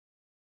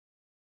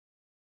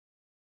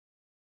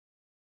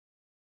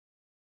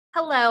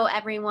Hello,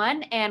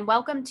 everyone, and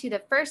welcome to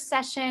the first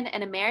session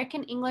in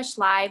American English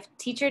Live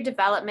Teacher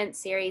Development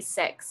Series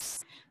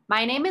 6.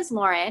 My name is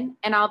Lauren,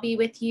 and I'll be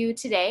with you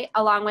today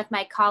along with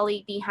my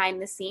colleague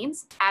behind the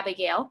scenes,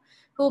 Abigail,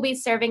 who will be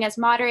serving as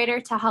moderator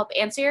to help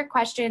answer your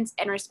questions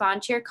and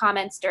respond to your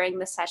comments during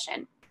the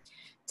session.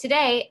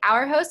 Today,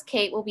 our host,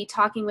 Kate, will be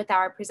talking with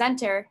our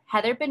presenter,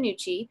 Heather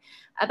Benucci,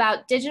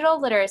 about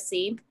digital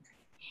literacy,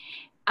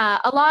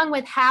 along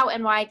with how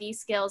and why these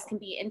skills can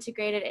be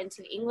integrated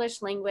into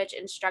English language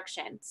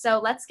instruction.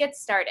 So let's get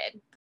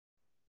started.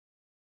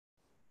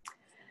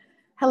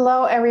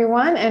 Hello,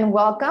 everyone, and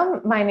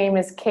welcome. My name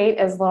is Kate,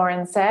 as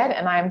Lauren said,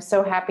 and I'm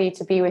so happy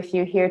to be with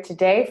you here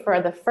today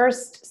for the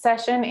first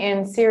session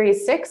in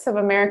Series 6 of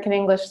American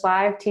English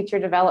Live Teacher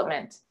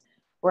Development.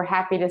 We're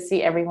happy to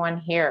see everyone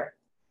here.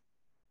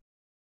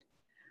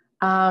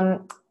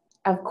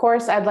 Of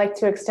course, I'd like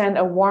to extend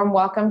a warm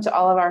welcome to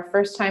all of our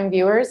first-time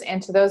viewers,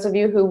 and to those of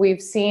you who we've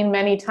seen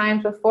many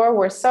times before.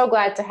 We're so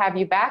glad to have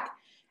you back,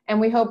 and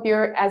we hope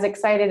you're as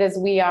excited as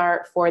we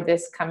are for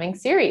this coming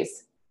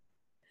series.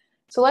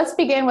 So let's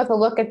begin with a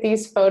look at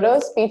these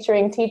photos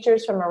featuring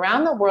teachers from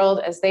around the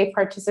world as they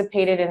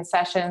participated in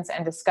sessions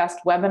and discussed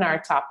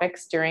webinar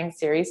topics during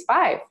Series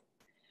 5.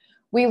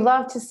 We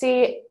love to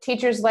see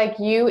teachers like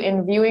you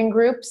in viewing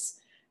groups.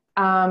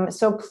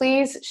 So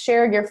please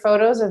share your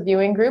photos of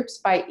viewing groups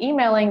by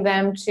emailing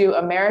them to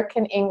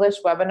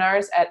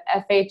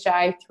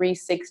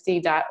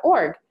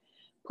americanenglishwebinars@fhi360.org.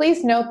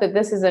 Please note that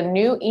this is a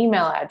new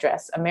email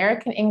address,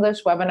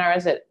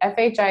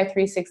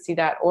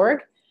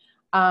 americanenglishwebinars@fhi360.org.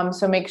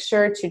 So make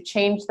sure to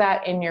change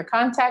that in your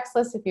contacts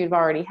list if you've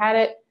already had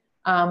it.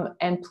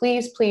 And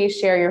please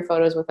share your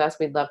photos with us.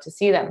 We'd love to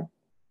see them.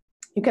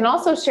 You can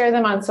also share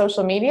them on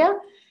social media.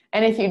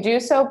 And if you do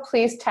so,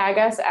 please tag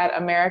us at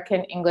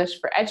American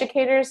English for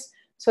Educators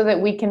so that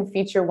we can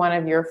feature one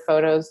of your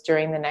photos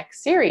during the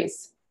next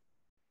series.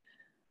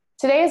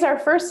 Today is our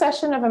first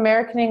session of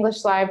American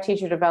English Live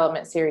Teacher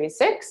Development Series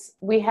 6.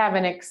 We have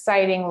an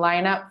exciting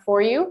lineup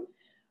for you.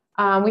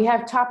 We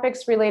have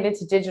topics related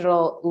to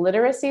digital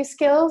literacy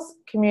skills,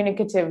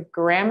 communicative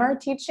grammar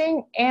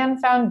teaching, and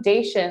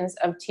foundations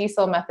of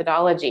TESOL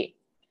methodology.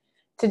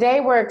 Today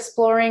we're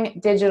exploring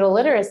digital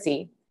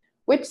literacy.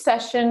 Which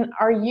session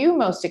are you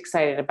most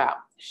excited about?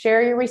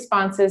 Share your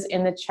responses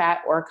in the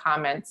chat or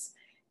comments.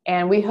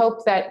 And we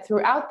hope that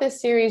throughout this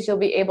series, you'll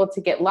be able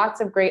to get lots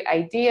of great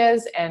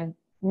ideas and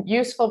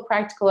useful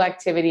practical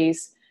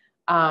activities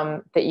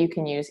that you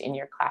can use in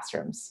your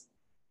classrooms.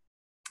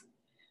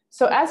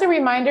 So as a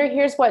reminder,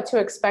 here's what to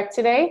expect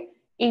today.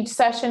 Each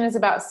session is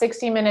about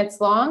 60 minutes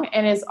long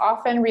and is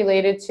often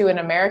related to an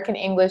American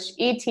English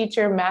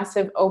eTeacher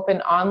Massive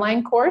Open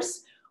Online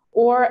course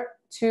or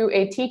to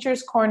a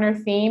Teacher's Corner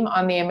theme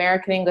on the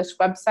American English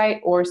website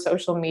or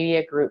social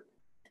media group.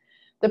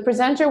 The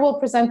presenter will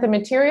present the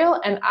material,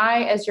 and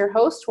I, as your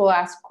host, will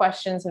ask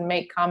questions and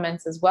make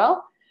comments as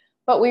well.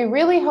 But we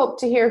really hope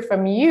to hear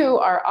from you,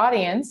 our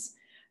audience,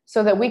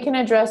 so that we can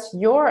address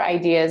your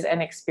ideas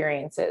and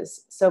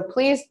experiences. So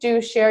please do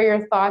share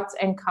your thoughts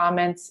and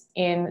comments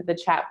in the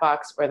chat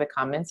box or the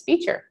comments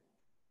feature.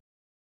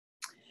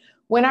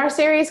 When our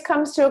series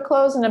comes to a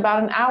close in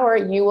about an hour,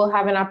 you will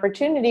have an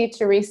opportunity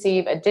to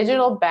receive a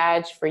digital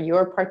badge for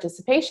your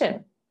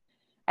participation.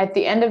 At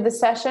the end of the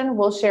session,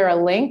 we'll share a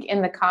link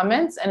in the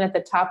comments and at the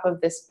top of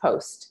this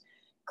post.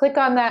 Click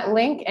on that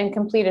link and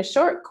complete a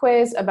short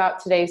quiz about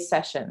today's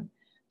session.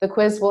 The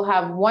quiz will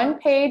have one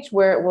page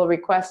where it will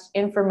request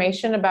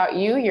information about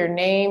you, your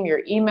name,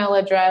 your email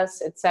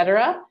address,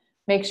 etc.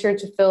 Make sure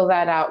to fill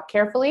that out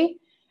carefully.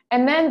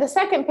 And then the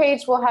second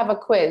page will have a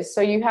quiz, so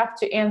you have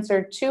to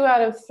answer 2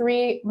 out of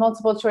 3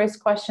 multiple choice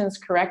questions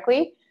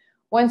correctly.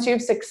 Once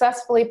you've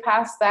successfully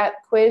passed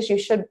that quiz, you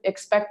should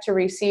expect to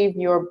receive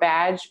your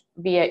badge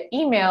via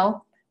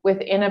email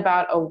within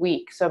about a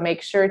week. So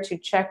make sure to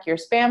check your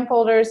spam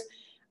folders,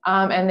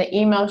 and the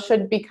email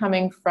should be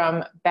coming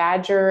from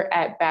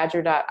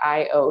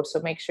badger@badger.io, so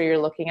make sure you're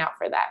looking out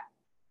for that.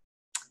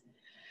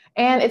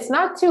 And it's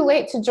not too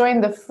late to join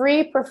the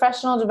free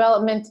professional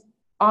development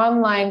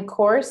online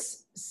course,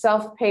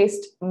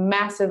 self-paced,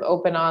 massive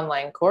open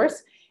online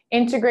course,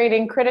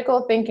 integrating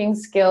critical thinking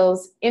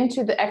skills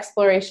into the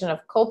exploration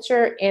of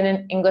culture in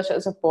an English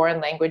as a foreign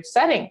language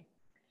setting.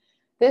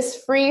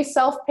 This free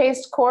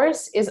self-paced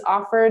course is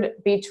offered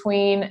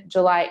between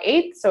July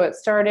 8th, so it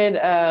started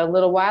a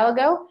little while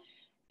ago,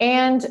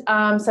 and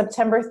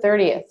September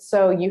 30th.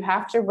 So you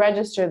have to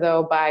register,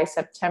 though, by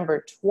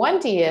September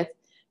 20th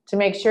to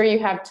make sure you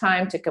have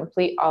time to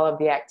complete all of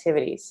the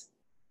activities.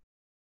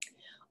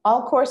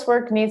 All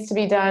coursework needs to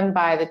be done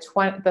by the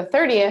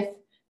 30th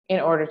in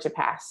order to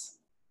pass.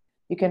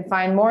 You can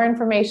find more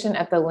information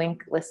at the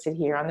link listed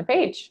here on the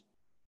page.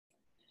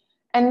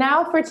 And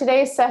now for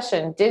today's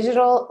session,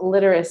 Digital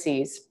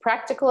Literacies,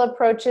 Practical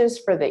Approaches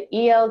for the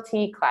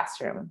ELT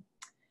Classroom.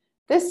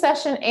 This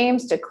session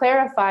aims to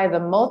clarify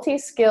the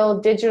multi-skill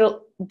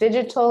digital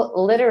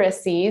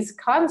literacies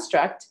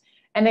construct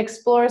and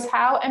explores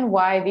how and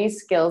why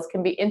these skills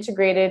can be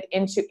integrated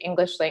into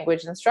English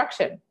language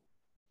instruction.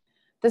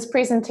 This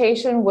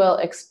presentation will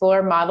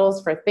explore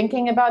models for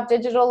thinking about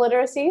digital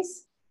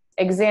literacies,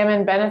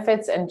 examine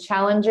benefits and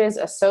challenges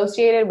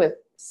associated with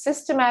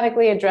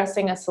systematically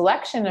addressing a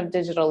selection of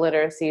digital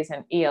literacies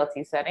in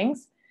ELT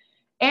settings,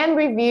 and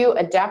review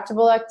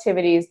adaptable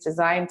activities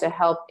designed to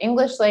help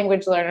English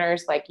language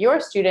learners like your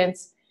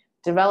students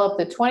develop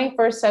the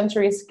 21st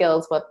century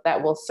skills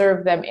that will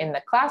serve them in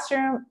the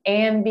classroom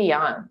and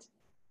beyond.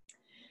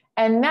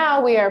 And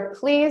now we are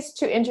pleased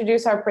to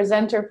introduce our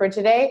presenter for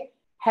today,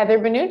 Heather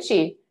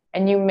Benucci.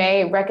 And you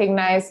may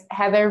recognize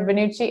Heather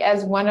Benucci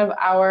as one of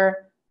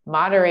our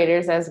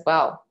moderators as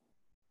well.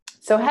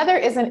 So Heather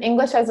is an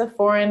English as a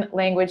foreign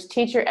language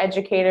teacher,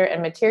 educator,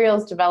 and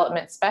materials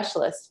development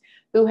specialist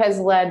who has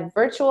led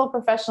virtual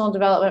professional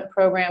development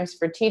programs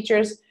for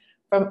teachers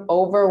from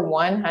over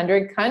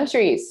 100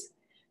 countries.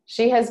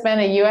 She has been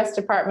a U.S.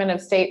 Department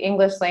of State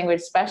English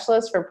language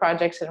specialist for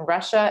projects in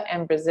Russia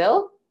and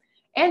Brazil.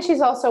 And she's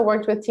also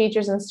worked with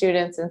teachers and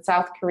students in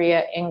South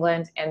Korea,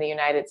 England, and the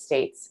United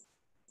States.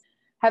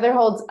 Heather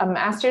holds a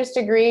master's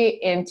degree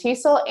in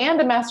TESOL and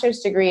a master's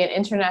degree in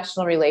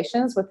international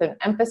relations with an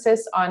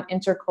emphasis on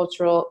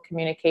intercultural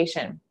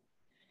communication.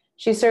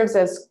 She serves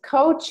as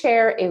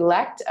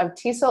co-chair-elect of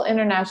TESOL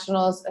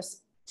International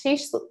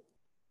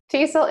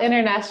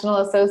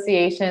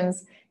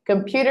Association's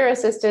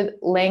Computer-Assisted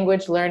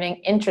Language Learning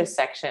Interest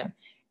section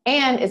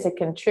and is a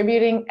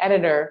contributing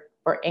editor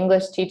for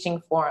English Teaching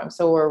Forum.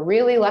 So we're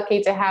really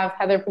lucky to have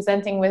Heather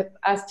presenting with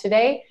us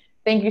today.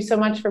 Thank you so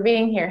much for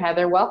being here,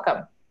 Heather.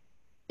 Welcome.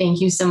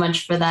 Thank you so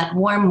much for that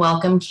warm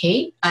welcome,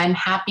 Kate. I'm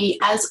happy,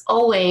 as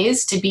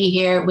always, to be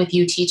here with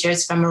you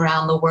teachers from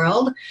around the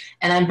world.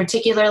 And I'm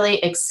particularly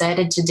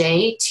excited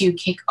today to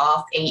kick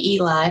off AE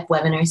Live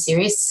Webinar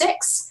Series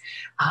 6.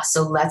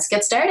 So let's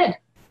get started.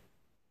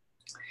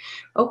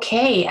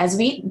 Okay, as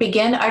we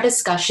begin our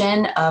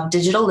discussion of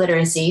digital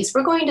literacies,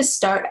 we're going to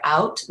start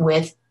out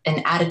with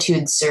an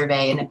attitude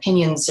survey, an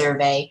opinion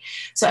survey.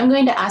 So I'm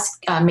going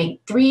to make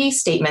 3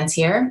 statements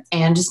here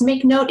and just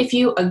make note if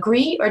you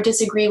agree or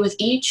disagree with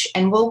each,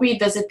 and we'll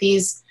revisit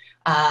these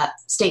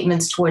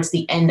statements towards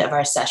the end of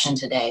our session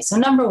today. So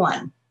number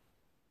 1,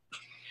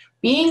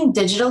 being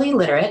digitally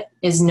literate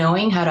is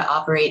knowing how to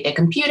operate a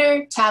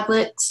computer,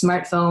 tablet,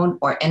 smartphone,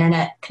 or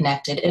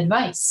internet-connected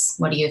device.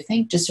 What do you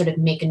think? Just sort of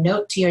make a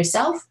note to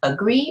yourself,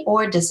 agree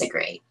or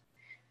disagree.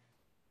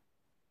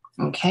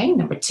 Okay,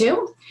 number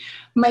 2.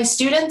 My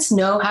students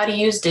know how to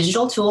use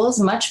digital tools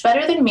much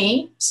better than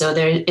me, so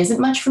there isn't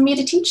much for me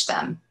to teach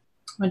them.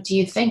 What do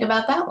you think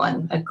about that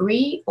one?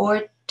 Agree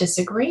or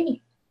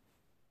disagree?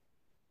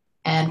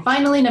 And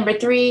finally, number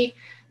 3,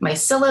 my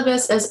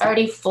syllabus is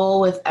already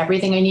full with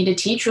everything I need to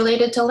teach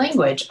related to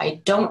language. I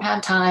don't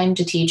have time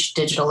to teach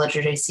digital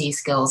literacy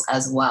skills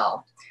as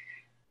well.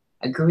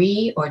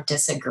 Agree or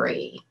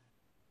disagree?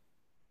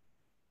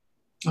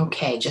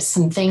 Okay, just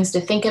some things to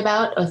think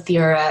about with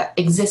your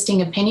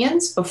existing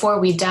opinions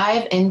before we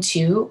dive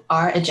into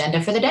our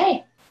agenda for the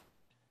day.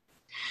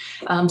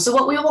 So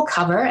what we will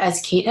cover, as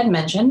Kate had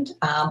mentioned,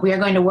 we are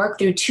going to work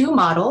through 2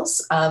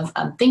 models of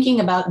thinking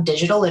about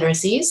digital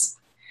literacies.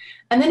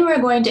 And then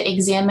we're going to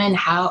examine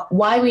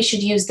why we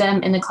should use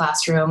them in the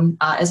classroom,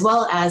 as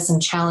well as some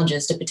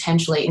challenges to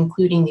potentially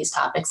including these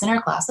topics in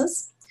our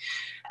classes.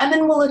 And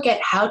then we'll look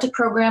at how to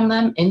program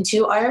them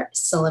into our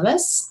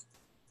syllabus.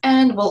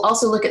 And we'll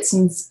also look at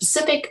some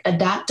specific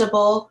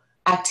adaptable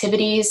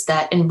activities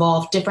that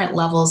involve different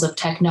levels of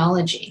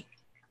technology.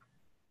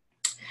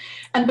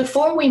 And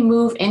before we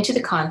move into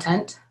the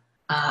content,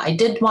 I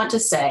did want to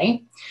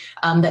say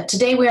that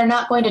today we are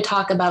not going to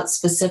talk about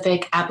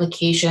specific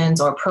applications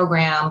or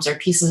programs or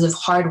pieces of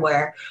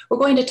hardware. We're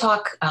going to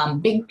talk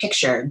big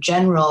picture,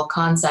 general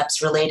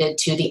concepts related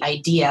to the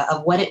idea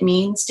of what it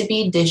means to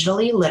be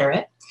digitally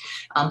literate.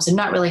 So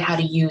not really how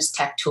to use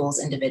tech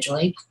tools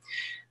individually.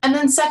 And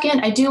then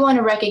second, I do want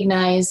to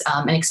recognize,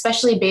 and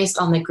especially based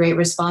on the great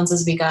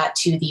responses we got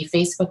to the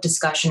Facebook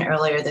discussion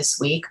earlier this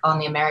week on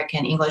the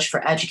American English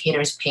for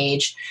Educators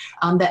page,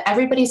 that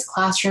everybody's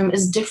classroom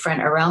is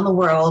different around the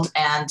world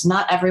and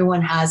not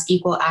everyone has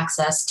equal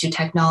access to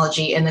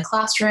technology in the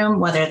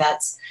classroom, whether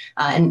that's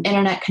an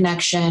internet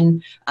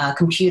connection,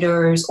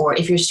 computers, or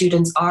if your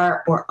students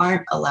are or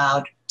aren't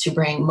allowed to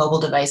bring mobile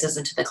devices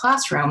into the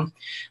classroom.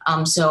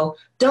 So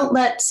don't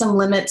let some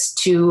limits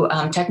to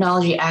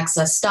technology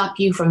access stop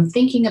you from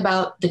thinking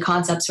about the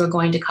concepts we're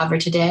going to cover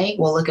today.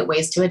 We'll look at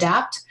ways to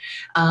adapt.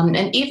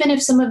 And even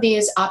if some of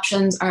these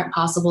options aren't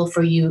possible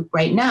for you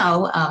right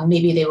now,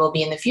 maybe they will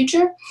be in the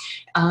future.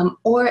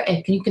 Or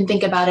you can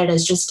think about it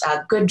as just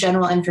good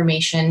general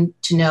information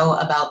to know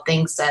about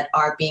things that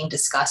are being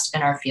discussed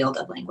in our field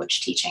of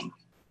language teaching.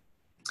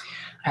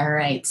 All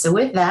right, so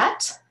with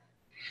that,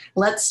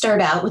 let's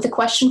start out with a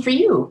question for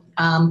you.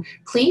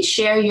 Please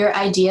share your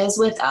ideas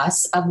with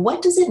us of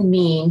what does it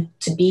mean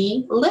to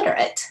be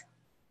literate?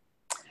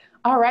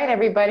 All right,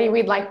 everybody,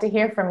 we'd like to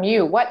hear from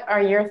you. What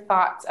are your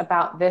thoughts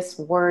about this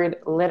word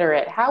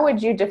literate? How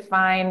would you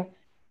define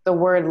the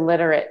word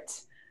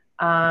literate?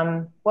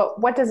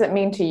 What does it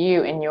mean to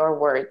you in your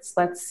words?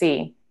 Let's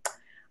see.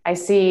 I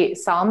see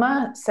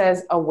Salma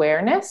says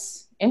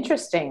awareness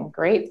Interesting.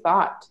 Great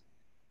thought.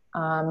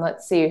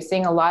 Let's see. You're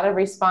seeing a lot of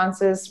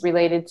responses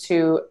related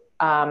to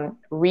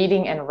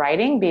reading and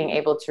writing, being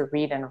able to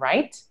read and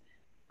write.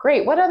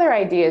 Great. What other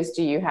ideas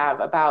do you have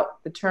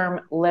about the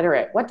term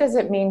literate? What does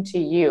it mean to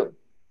you?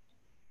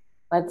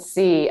 Let's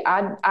see.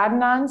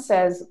 Adnan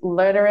says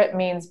literate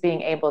means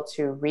being able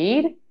to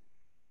read.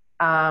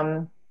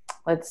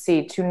 Let's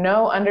see. To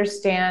know,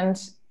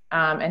 understand,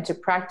 and to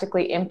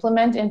practically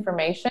implement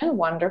information.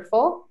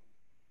 Wonderful.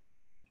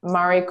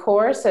 Mari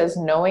Kaur says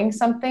knowing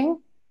something.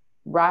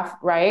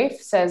 Raif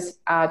says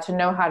to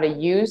know how to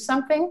use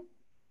something.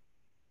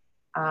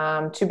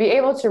 To be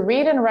able to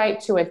read and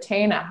write to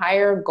attain a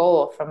higher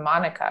goal, from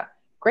Monica.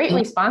 Great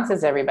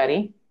responses,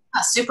 everybody.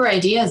 Super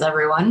ideas,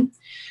 everyone.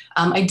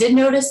 I did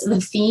notice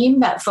the theme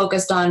that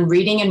focused on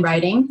reading and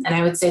writing, and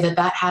I would say that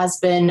that has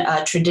been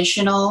a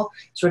traditional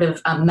sort of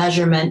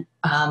measurement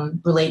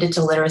related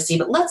to literacy.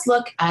 But let's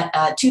look at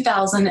a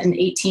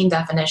 2018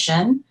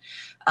 definition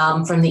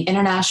from the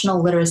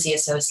International Literacy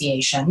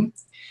Association.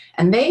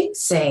 And they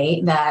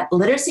say that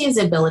literacy is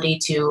the ability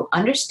to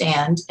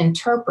understand,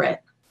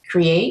 interpret,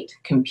 create,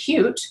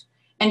 compute,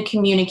 and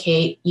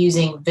communicate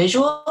using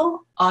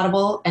visual,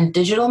 audible, and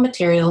digital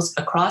materials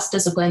across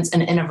disciplines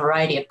and in a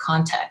variety of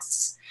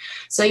contexts.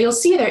 So you'll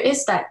see there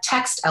is that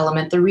text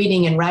element, the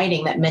reading and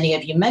writing that many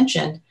of you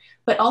mentioned,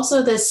 but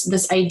also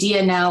this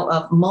idea now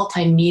of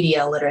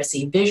multimedia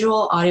literacy,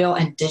 visual, audio,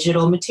 and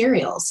digital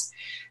materials.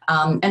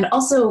 And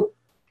also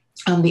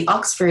the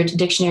Oxford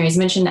Dictionary is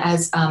mentioned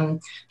as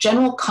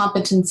general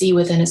competency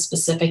within a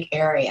specific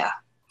area.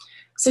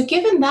 So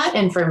given that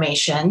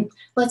information,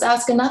 let's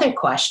ask another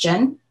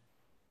question.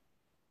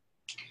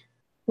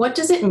 What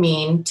does it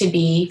mean to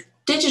be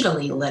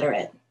digitally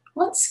literate?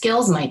 What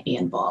skills might be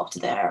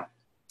involved there?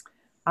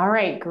 All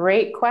right,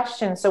 great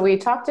question. So we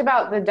talked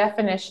about the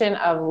definition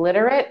of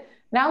literate.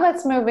 Now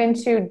let's move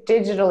into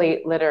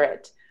digitally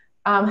literate.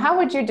 How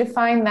would you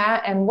define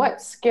that, and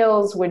what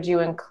skills would you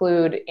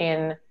include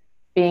in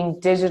being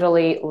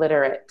digitally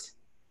literate?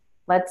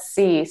 Let's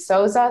see.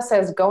 Souza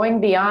says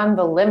going beyond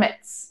the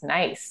limits.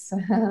 Nice.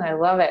 I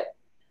love it.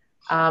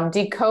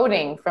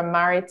 Decoding from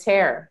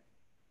Mariter.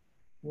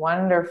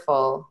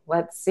 Wonderful.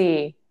 Let's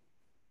see.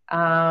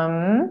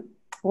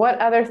 What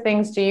other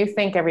things do you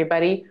think,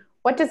 everybody?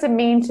 What does it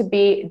mean to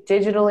be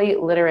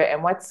digitally literate,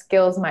 and what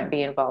skills might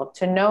be involved?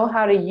 To know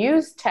how to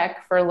use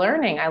tech for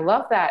learning. I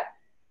love that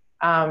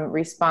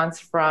response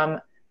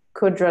from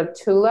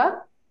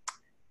Kudratula.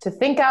 To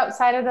think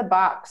outside of the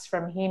box,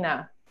 from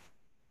Hina.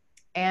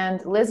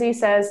 And Lizzie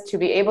says to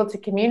be able to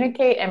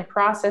communicate and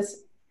process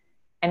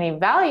and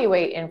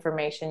evaluate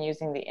information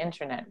using the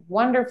internet.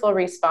 Wonderful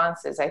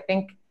responses. I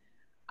think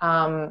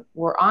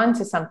we're on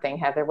to something,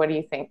 Heather. What do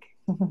you think?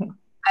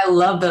 I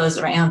love those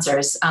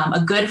answers. A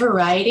good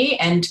variety,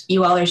 and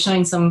you all are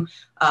showing some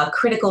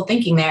critical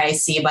thinking there, I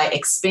see, by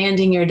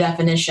expanding your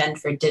definition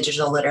for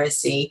digital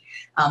literacy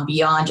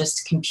beyond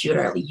just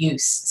computer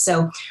use.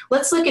 So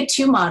let's look at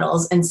two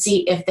models and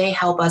see if they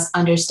help us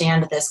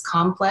understand this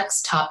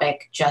complex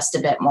topic just a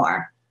bit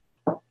more.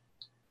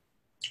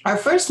 Our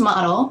first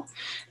model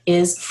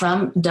is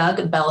from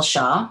Doug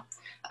Belshaw,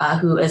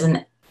 who is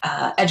an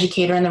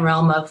educator in the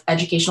realm of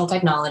educational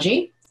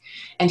technology.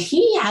 And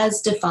he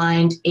has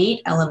defined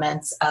 8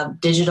 elements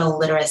of digital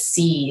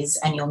literacies.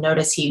 And you'll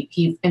notice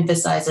he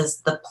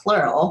emphasizes the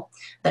plural,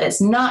 that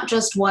it's not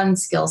just one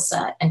skill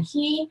set. And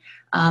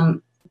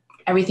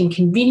everything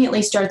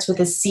conveniently starts with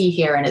a C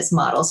here in his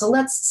model. So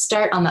let's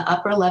start on the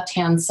upper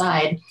left-hand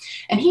side.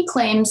 And he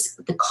claims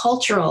the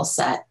cultural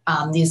set,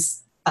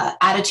 these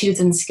attitudes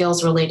and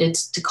skills related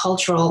to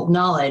cultural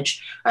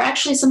knowledge, are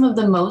actually some of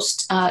the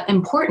most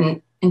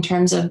important in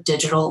terms of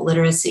digital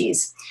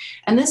literacies.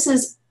 And this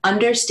is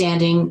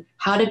understanding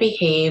how to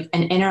behave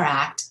and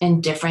interact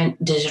in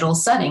different digital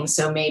settings.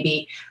 So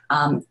maybe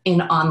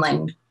in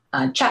online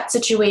chat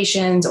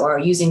situations, or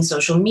using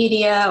social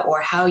media, or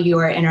how you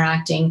are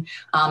interacting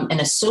in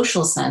a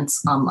social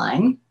sense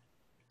online.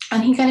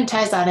 And he kind of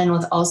ties that in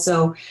with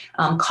also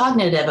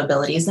cognitive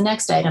abilities, the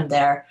next item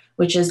there,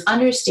 which is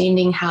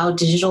understanding how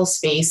digital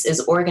space is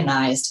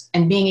organized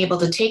and being able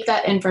to take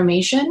that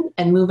information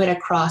and move it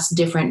across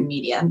different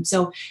media.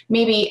 So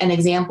maybe an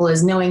example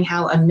is knowing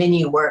how a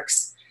menu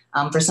works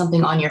for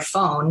something on your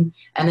phone,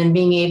 and then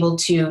being able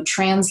to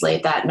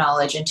translate that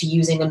knowledge into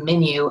using a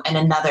menu in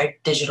another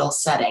digital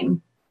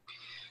setting.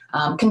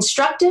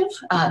 Constructive,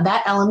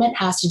 that element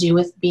has to do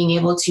with being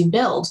able to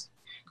build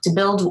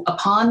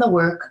upon the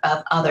work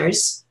of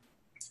others,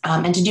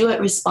 and to do it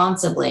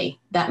responsibly.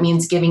 That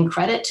means giving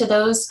credit to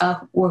those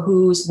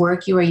whose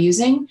work you are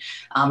using,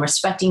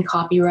 respecting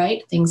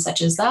copyright, things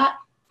such as that.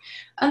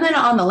 And then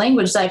on the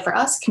language side for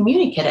us,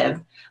 communicative.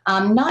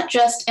 Not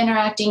just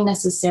interacting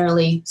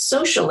necessarily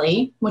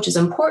socially, which is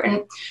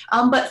important,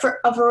 but for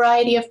a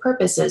variety of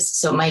purposes.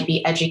 So it might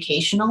be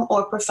educational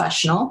or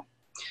professional.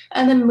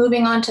 And then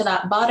moving on to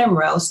that bottom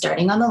row,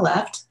 starting on the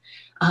left,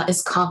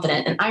 is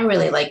confident. And I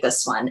really like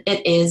this one.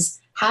 It is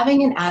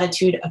having an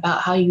attitude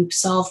about how you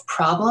solve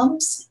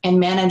problems and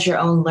manage your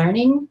own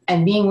learning,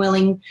 and being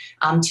willing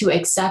to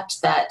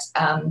accept that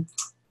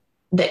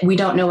that we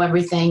don't know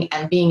everything,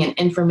 and being an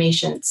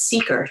information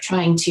seeker,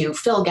 trying to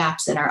fill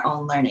gaps in our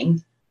own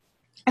learning.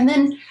 And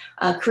then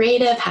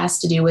creative has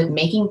to do with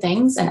making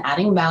things and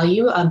adding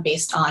value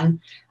based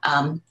on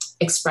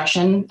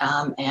expression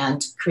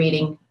and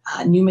creating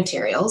new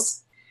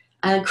materials.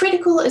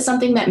 Critical is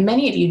something that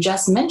many of you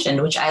just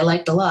mentioned, which I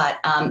liked a lot.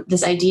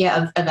 This idea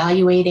of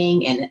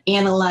evaluating and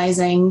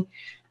analyzing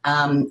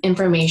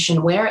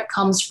information, where it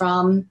comes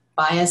from,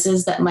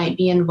 biases that might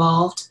be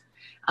involved,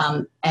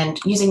 and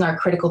using our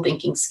critical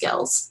thinking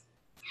skills.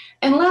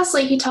 And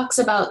lastly, he talks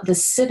about the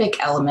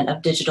civic element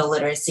of digital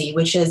literacy,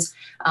 which is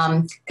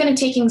kind of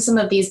taking some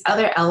of these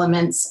other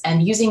elements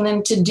and using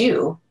them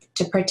to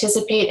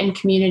participate in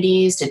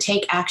communities, to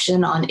take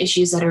action on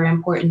issues that are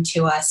important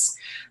to us.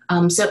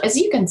 So as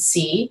you can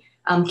see,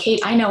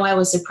 Kate, I know I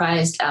was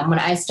surprised when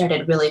I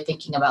started really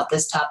thinking about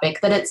this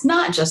topic that it's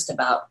not just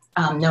about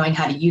knowing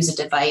how to use a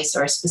device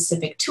or a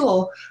specific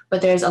tool,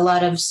 but there's a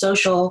lot of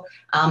social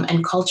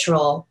and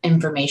cultural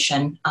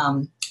information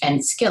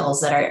and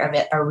skills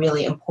that are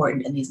really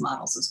important in these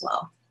models as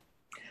well.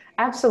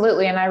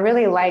 Absolutely, and I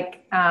really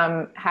like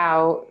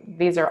how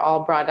these are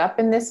all brought up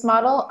in this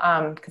model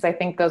because I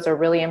think those are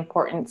really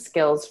important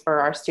skills for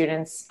our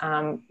students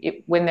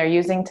when they're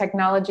using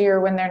technology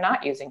or when they're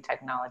not using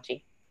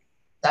technology.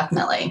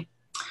 Definitely.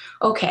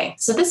 Okay,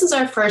 so this is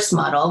our first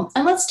model,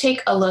 and let's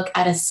take a look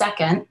at a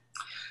second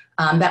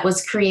that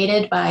was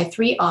created by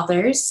 3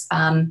 authors,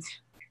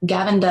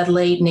 Gavin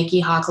Dudley, Nikki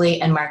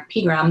Hockley, and Mark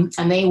Pegram,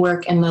 and they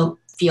work in the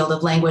field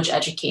of language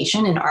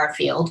education in our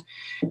field.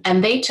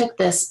 And they took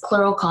this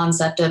plural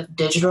concept of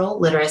digital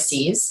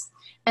literacies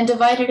and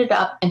divided it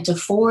up into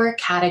 4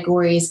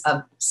 categories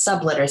of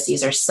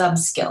subliteracies or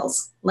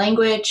sub-skills: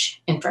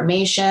 language,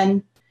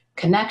 information,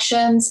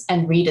 connections,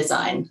 and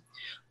redesign.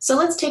 So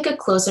let's take a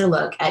closer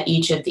look at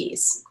each of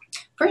these.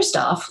 First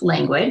off,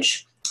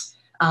 language.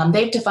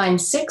 They've defined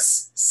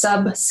 6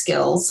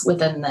 sub-skills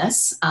within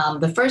this,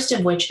 the first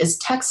of which is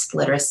text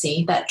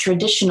literacy, that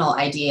traditional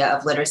idea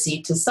of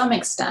literacy to some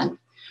extent,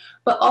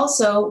 but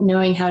also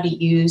knowing how to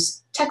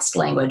use text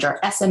language or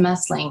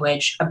SMS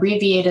language,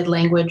 abbreviated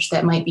language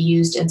that might be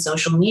used in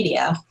social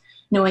media,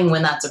 knowing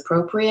when that's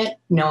appropriate,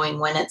 knowing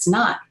when it's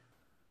not.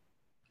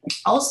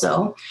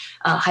 Also,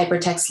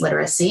 hypertext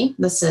literacy.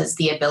 This is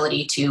the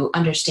ability to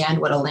understand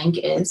what a link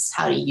is,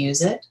 how to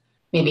use it,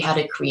 maybe how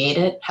to create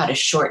it, how to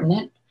shorten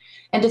it,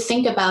 and to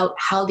think about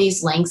how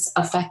these links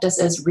affect us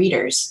as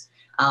readers.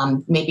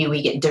 Maybe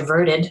we get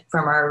diverted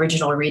from our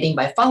original reading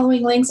by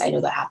following links. I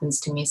know that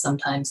happens to me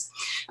sometimes.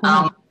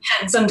 And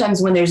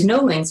sometimes when there's no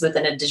links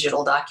within a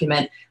digital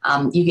document,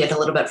 you get a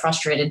little bit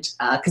frustrated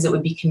because it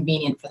would be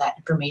convenient for that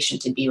information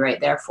to be right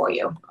there for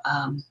you.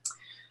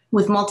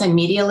 With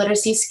multimedia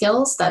literacy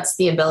skills, that's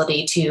the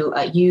ability to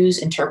use,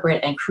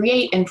 interpret, and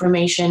create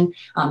information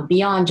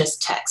beyond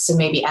just text. So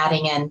maybe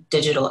adding in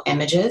digital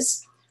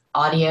images,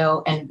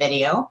 audio, and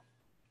video.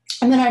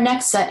 And then our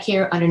next set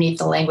here underneath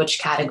the language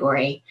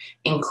category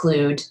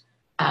include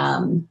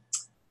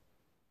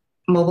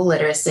mobile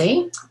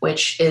literacy,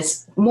 which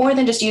is more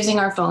than just using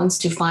our phones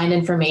to find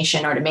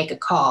information or to make a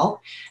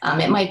call.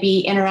 It might be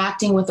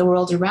interacting with the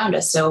world around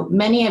us. So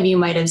many of you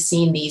might have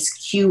seen these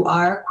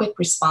QR quick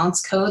response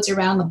codes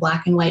around the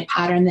black and white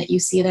pattern that you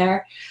see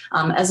there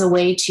as a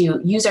way to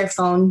use our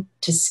phone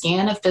to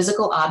scan a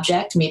physical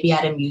object, maybe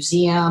at a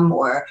museum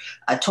or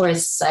a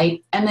tourist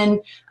site, and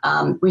then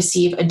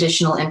receive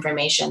additional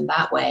information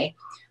that way.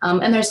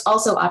 And there's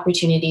also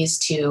opportunities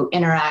to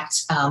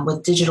interact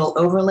with digital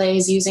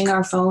overlays using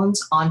our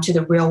phones onto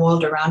the real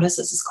world around us.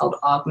 This is called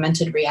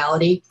augmented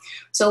reality.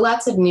 So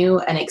lots of new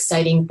and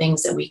exciting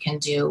things that we can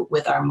do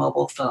with our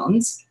mobile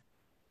phones.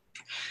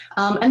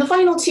 And the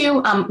final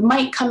 2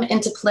 might come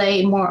into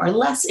play more or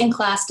less in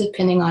class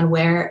depending on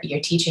where you're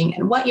teaching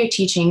and what you're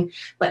teaching.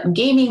 But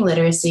gaming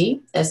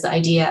literacy is the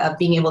idea of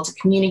being able to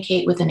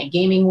communicate within a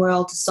gaming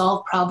world, to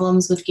solve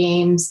problems with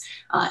games,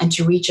 and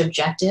to reach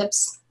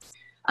objectives.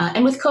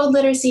 And with code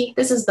literacy,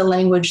 this is the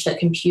language that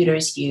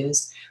computers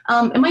use.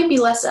 It might be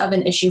less of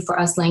an issue for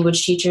us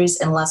language teachers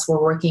unless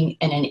we're working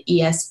in an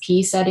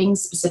ESP setting,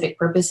 specific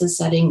purposes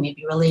setting,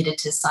 maybe related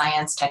to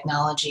science,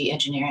 technology,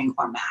 engineering,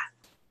 or math.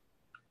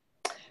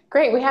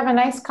 Great. We have a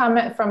nice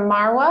comment from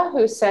Marwa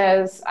who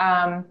says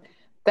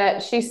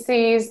that she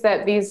sees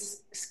that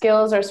these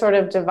skills are sort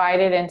of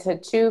divided into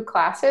 2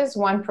 classes,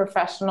 one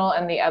professional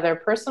and the other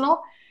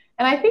personal.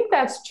 And I think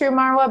that's true,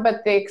 Marwa,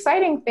 but the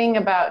exciting thing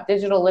about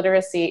digital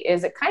literacy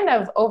is it kind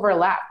of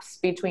overlaps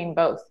between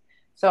both.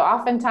 So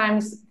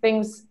oftentimes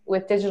things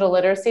with digital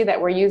literacy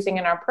that we're using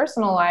in our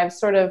personal lives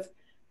sort of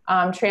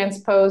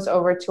transpose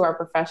over to our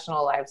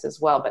professional lives as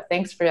well. But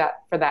thanks for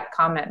that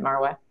comment,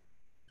 Marwa.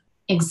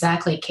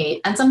 Exactly, Kate.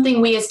 And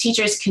something we as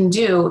teachers can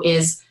do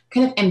is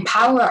kind of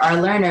empower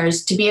our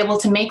learners to be able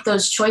to make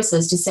those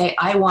choices to say,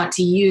 I want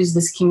to use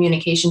this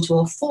communication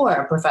tool for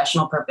a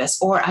professional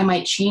purpose, or I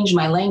might change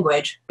my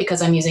language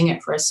because I'm using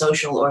it for a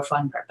social or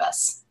fun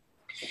purpose.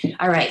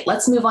 All right,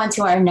 let's move on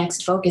to our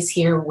next focus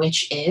here,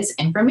 which is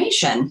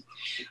information.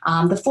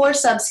 The 4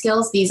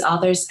 sub-skills these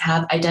authors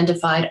have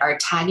identified are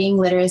tagging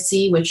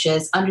literacy, which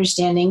is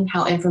understanding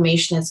how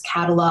information is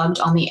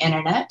cataloged on the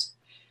internet,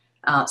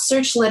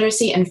 search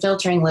literacy and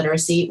filtering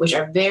literacy, which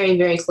are very,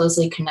 very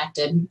closely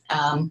connected.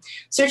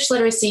 Search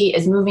literacy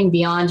is moving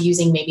beyond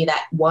using maybe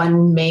that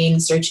one main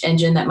search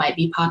engine that might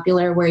be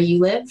popular where you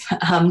live,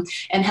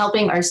 and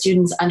helping our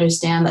students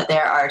understand that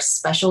there are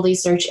specialty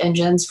search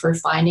engines for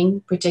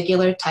finding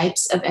particular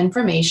types of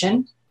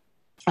information.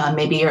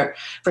 Maybe you're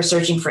for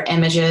searching for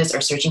images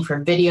or searching for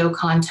video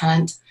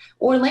content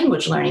or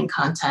language learning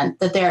content,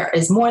 that there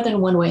is more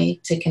than one way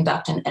to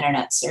conduct an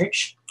internet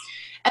search.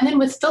 And then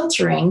with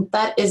filtering,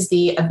 that is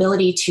the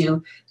ability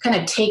to kind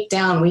of take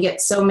down, we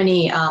get so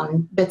many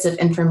bits of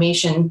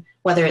information,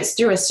 whether it's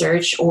through a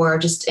search or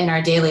just in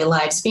our daily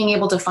lives, being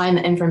able to find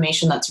the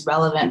information that's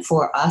relevant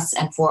for us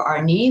and for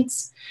our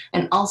needs,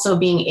 and also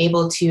being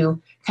able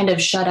to kind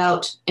of shut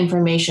out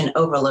information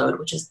overload,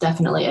 which is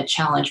definitely a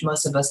challenge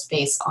most of us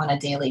face on a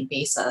daily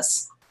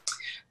basis.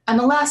 And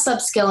the last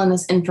sub-skill in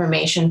this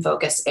information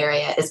focus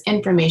area is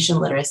information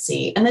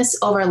literacy. And this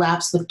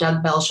overlaps with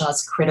Doug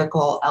Belshaw's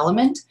critical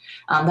element.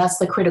 That's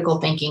the critical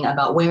thinking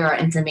about where our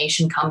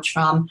information comes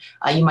from.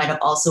 You might have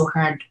also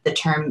heard the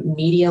term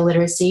media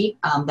literacy.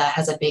 That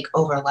has a big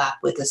overlap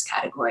with this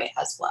category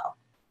as well.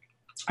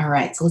 All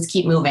right, so let's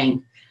keep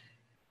moving.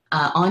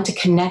 On to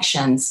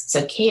connections.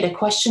 So Kate, a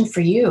question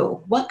for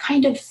you. What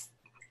kind of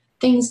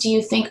things do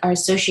you think are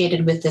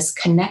associated with this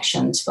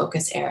connections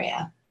focus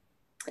area?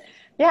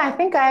 Yeah,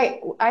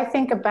 I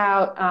think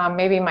about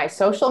maybe my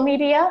social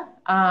media,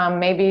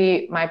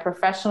 maybe my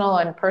professional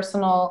and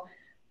personal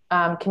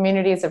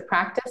communities of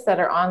practice that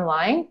are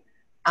online.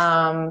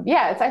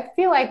 I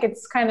feel like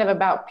it's kind of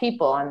about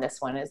people on this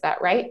one. Is that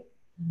right?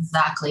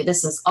 Exactly.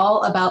 This is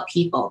all about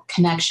people,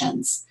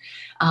 connections.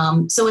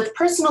 So with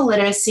personal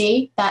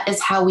literacy, that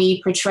is how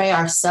we portray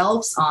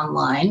ourselves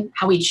online,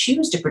 how we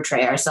choose to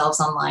portray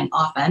ourselves online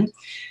often.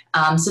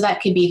 So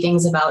that could be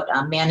things about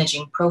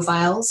managing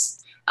profiles,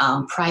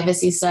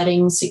 privacy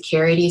settings,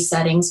 security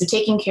settings, so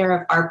taking care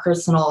of our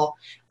personal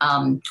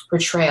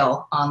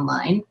portrayal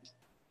online.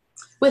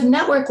 With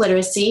network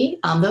literacy,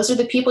 those are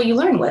the people you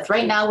learn with.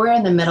 Right now, we're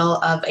in the middle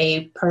of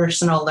a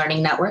personal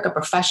learning network, a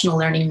professional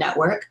learning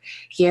network,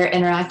 here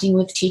interacting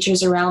with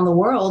teachers around the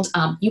world.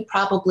 You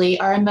probably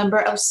are a member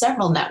of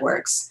several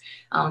networks.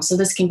 So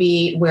this can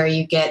be where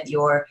you get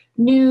your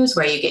news,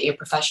 where you get your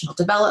professional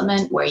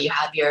development, where you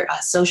have your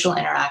social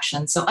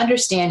interactions. So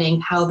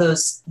understanding how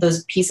those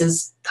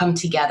pieces come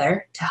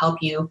together to help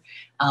you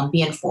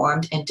be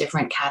informed in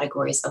different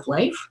categories of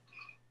life.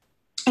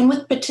 And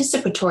with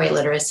participatory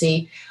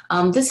literacy,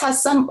 this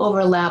has some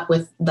overlap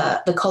with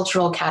the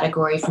cultural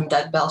category from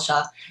Doug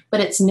Belshaw, but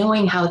it's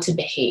knowing how to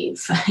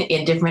behave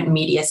in different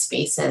media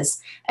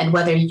spaces and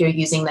whether you're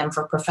using them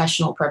for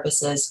professional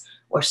purposes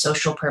or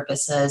social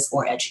purposes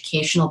or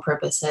educational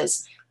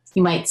purposes.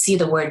 You might see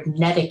the word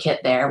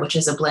netiquette there, which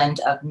is a blend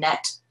of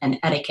net and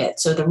etiquette.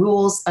 So the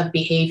rules of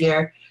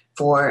behavior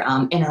for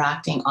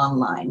interacting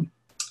online.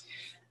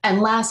 And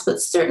last,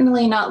 but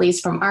certainly not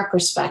least from our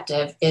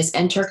perspective, is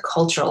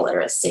intercultural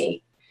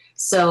literacy.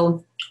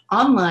 So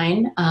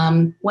online,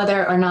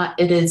 whether or not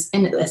it is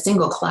in a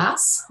single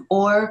class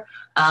or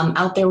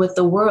out there with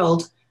the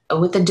world,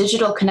 with the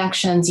digital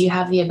connections, you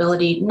have the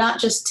ability not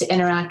just to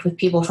interact with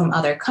people from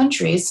other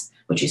countries,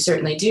 which you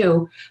certainly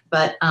do,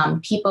 but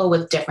people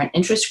with different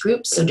interest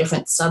groups, so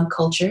different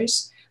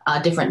subcultures,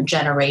 different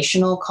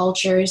generational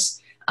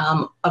cultures,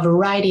 a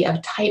variety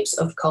of types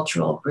of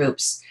cultural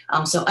groups.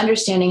 So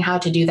understanding how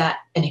to do that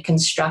in a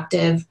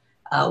constructive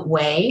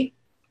way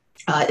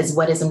is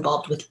what is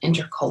involved with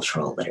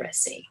intercultural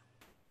literacy.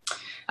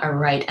 All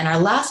right, and our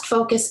last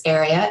focus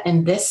area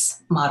in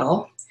this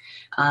model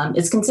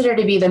is considered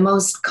to be the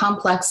most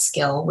complex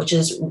skill, which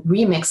is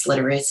remix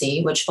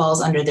literacy, which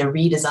falls under the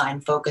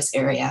redesign focus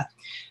area.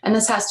 And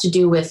this has to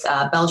do with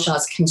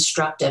Belshaw's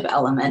constructive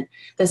element,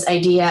 this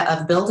idea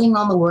of building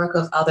on the work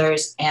of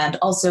others and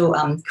also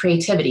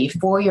creativity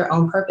for your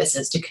own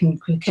purposes to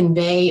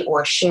convey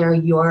or share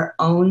your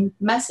own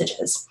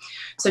messages.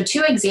 So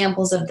 2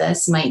 examples of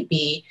this might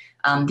be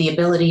the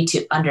ability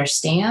to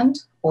understand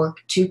or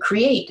to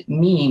create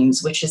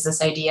memes, which is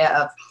this idea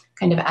of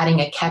kind of adding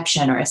a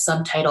caption or a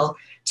subtitle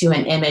to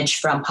an image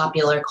from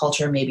popular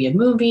culture, maybe a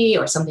movie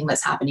or something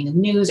that's happening in the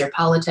news or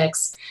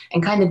politics,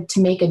 and kind of to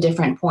make a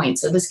different point.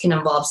 So this can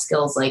involve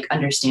skills like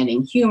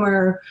understanding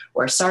humor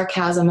or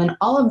sarcasm, and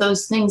all of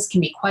those things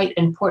can be quite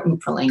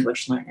important for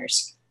language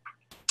learners.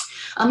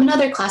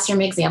 Another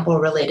classroom example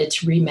related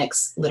to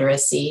remix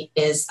literacy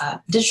is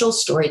digital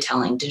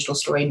storytelling, digital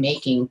story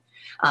making,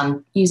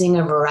 using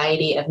a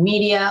variety of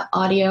media,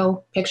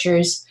 audio,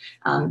 pictures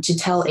to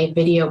tell a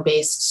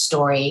video-based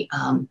story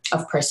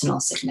of personal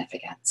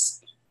significance.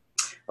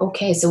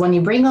 Okay, so when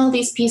you bring all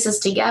these pieces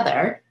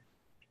together,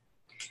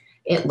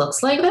 it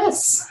looks like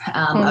this,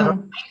 a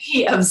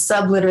variety of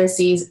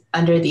subliteracies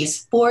under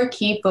these 4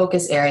 key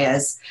focus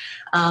areas.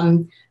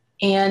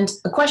 And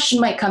a question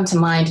might come to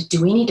mind,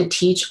 do we need to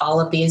teach all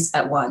of these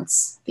at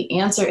once? The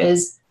answer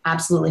is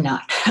absolutely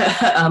not.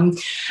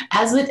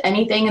 As with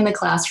anything in the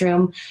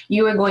classroom,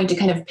 you are going to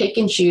kind of pick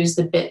and choose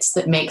the bits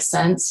that make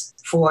sense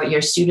for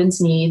your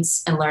students'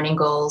 needs and learning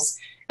goals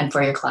and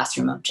for your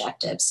classroom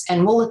objectives.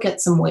 And we'll look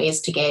at some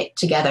ways to get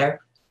together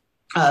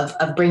of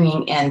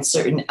bringing in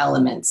certain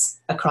elements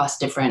across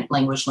different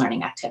language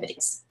learning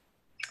activities.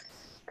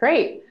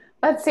 Great.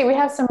 Let's see, we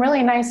have some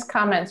really nice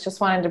comments.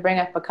 Just wanted to bring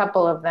up a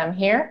couple of them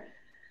here.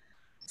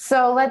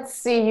 So let's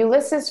see,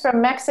 Ulysses from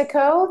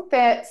Mexico,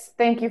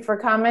 thank you for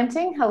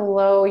commenting.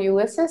 Hello,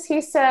 Ulysses. He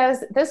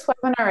says, this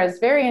webinar is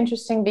very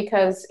interesting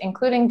because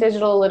including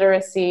digital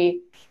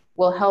literacy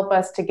will help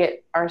us to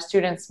get our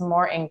students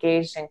more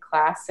engaged in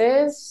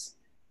classes.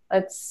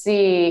 Let's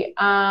see,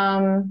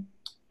 another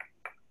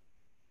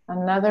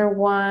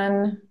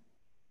one.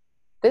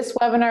 This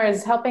webinar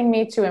is helping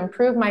me to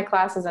improve my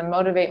classes and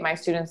motivate my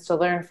students to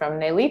learn, from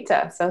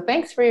Nelita. So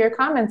thanks for your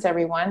comments,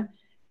 everyone.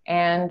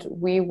 And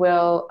we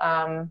will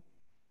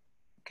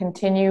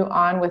continue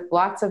on with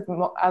lots of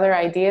other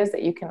ideas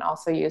that you can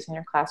also use in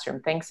your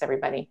classroom. Thanks,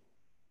 everybody.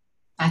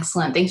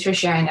 Excellent. Thanks for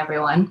sharing,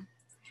 everyone.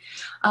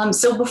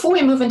 So before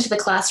we move into the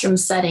classroom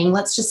setting,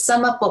 let's just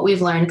sum up what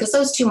we've learned, because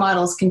those two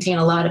models contain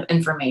a lot of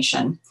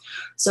information.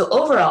 So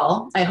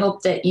overall, I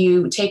hope that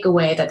you take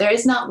away that there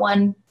is not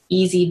one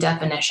easy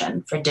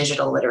definition for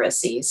digital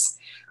literacies,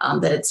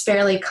 that it's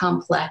fairly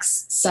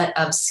complex set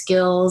of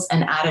skills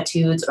and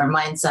attitudes or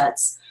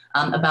mindsets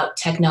about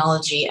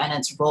technology and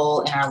its role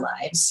in our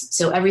lives.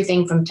 So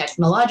everything from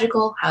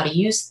technological, how to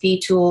use the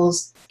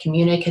tools,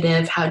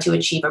 communicative, how to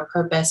achieve a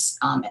purpose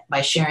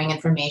by sharing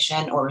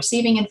information or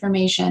receiving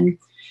information,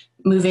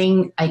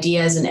 moving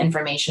ideas and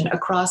information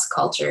across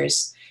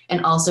cultures,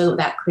 and also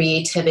that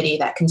creativity,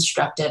 that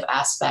constructive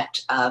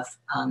aspect of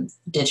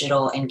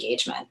digital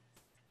engagement.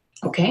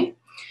 Okay.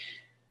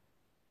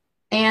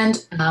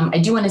 And I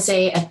do want to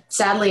say,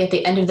 sadly, at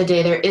the end of the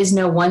day, there is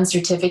no one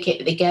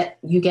certificate that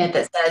you get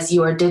that says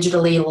you are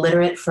digitally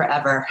literate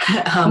forever.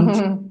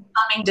 Becoming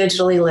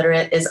digitally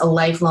literate is a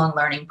lifelong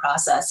learning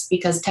process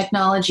because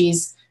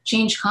technologies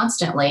change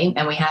constantly,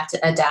 and we have to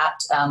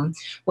adapt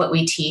what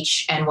we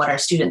teach and what our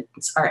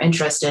students are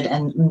interested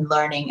in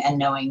learning and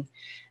knowing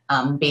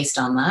based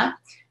on that.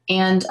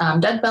 And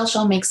Doug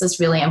Belshaw makes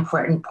this really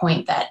important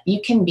point that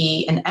you can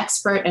be an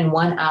expert in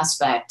one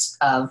aspect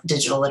of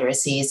digital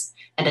literacies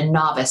and a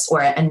novice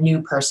or a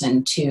new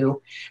person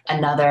to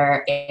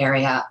another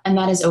area, and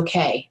that is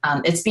okay.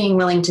 It's being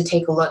willing to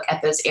take a look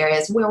at those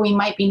areas where we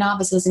might be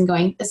novices and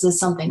going, this is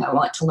something I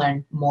want to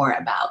learn more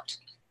about.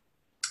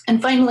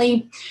 And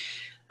finally,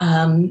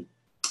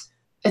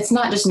 it's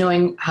not just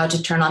knowing how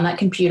to turn on that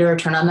computer or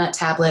turn on that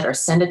tablet or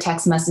send a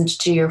text message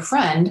to your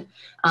friend.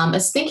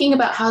 It's thinking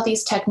about how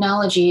these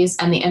technologies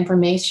and the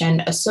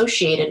information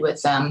associated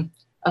with them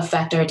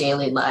affect our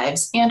daily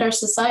lives and our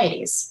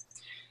societies.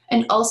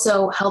 And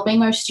also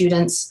helping our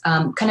students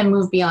kind of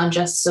move beyond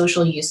just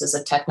social uses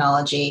of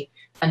technology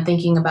and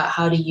thinking about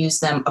how to use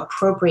them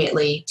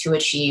appropriately to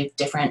achieve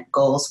different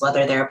goals,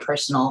 whether they're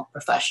personal,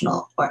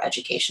 professional, or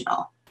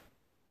educational.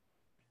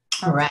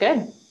 All right.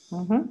 Good.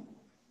 Mm-hmm.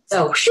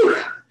 So,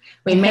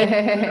 we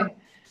made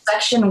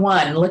section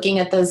 1, looking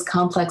at those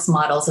complex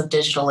models of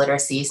digital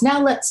literacies.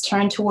 Now let's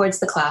turn towards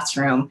the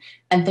classroom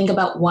and think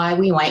about why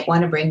we might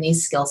want to bring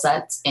these skill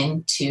sets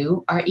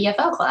into our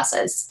EFL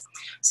classes.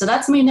 So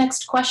that's my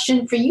next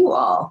question for you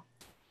all.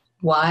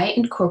 Why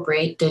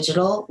incorporate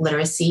digital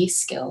literacy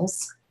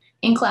skills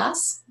in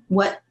class?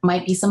 What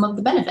might be some of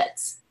the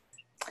benefits?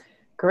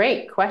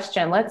 Great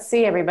question. Let's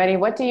see, everybody.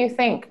 What do you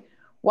think?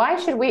 Why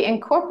should we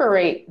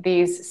incorporate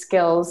these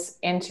skills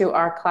into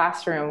our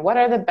classroom? What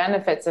are the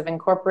benefits of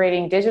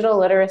incorporating digital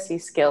literacy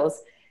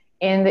skills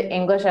in the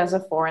English as a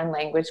foreign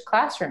language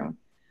classroom?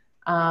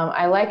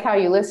 I like how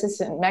Ulysses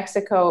in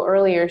Mexico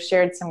earlier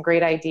shared some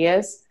great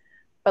ideas.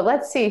 But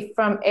let's see,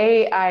 from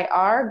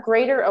AIR,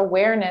 greater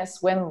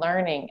awareness when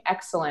learning,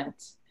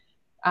 excellent.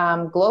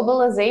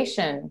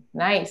 Globalization,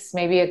 nice,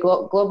 maybe a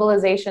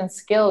globalization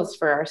skills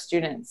for our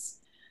students.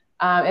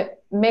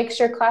 It makes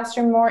your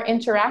classroom more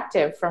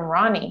interactive, from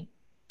Ronnie.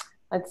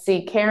 Let's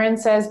see, Karen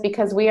says,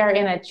 because we are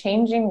in a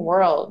changing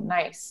world,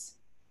 nice.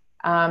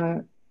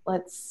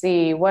 Let's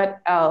see, what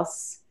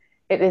else?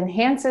 It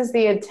enhances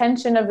the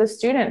attention of the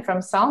student, from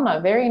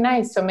Salma, very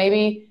nice. So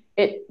maybe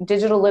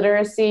digital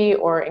literacy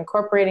or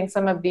incorporating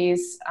some of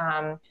these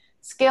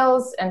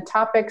skills and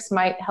topics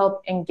might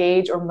help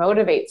engage or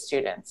motivate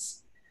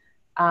students.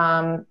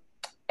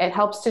 It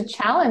helps to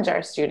challenge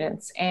our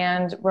students.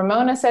 And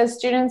Ramona says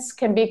students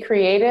can be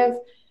creative,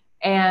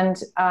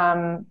 and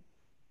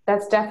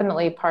that's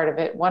definitely part of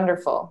it.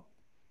 Wonderful.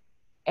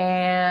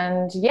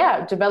 And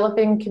yeah,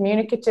 developing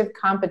communicative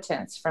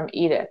competence, from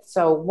Edith.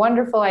 So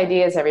wonderful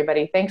ideas,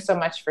 everybody. Thanks so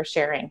much for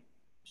sharing.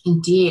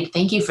 Indeed.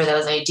 Thank you for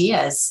those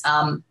ideas.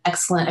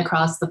 Excellent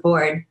across the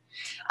board.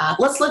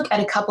 Let's look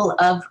at a couple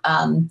of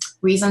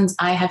reasons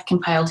I have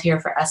compiled here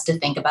for us to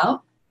think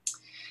about.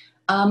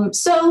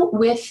 So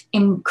with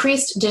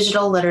increased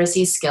digital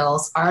literacy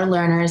skills, our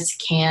learners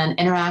can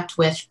interact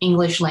with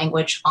English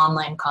language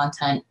online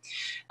content.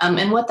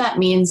 And what that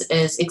means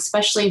is,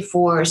 especially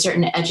for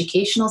certain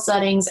educational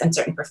settings and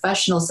certain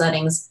professional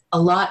settings,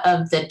 a lot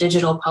of the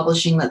digital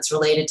publishing that's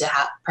related to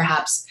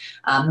perhaps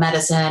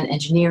medicine,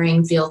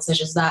 engineering fields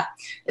such as that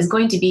is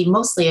going to be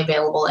mostly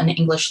available in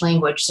English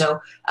language.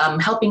 So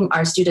helping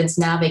our students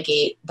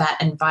navigate that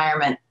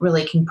environment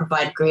really can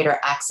provide greater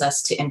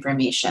access to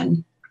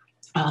information.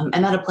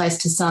 And that applies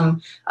to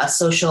some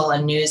social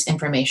and news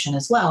information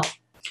as well.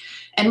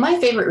 And my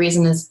favorite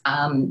reason is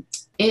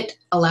it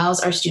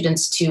allows our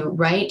students to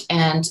write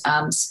and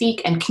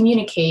speak and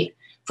communicate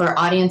for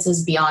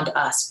audiences beyond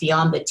us,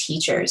 beyond the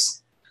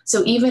teachers.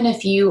 So even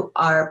if you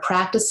are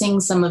practicing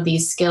some of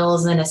these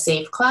skills in a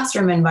safe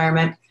classroom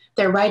environment,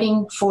 they're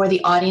writing for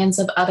the audience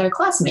of other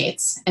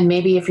classmates. And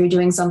maybe if you're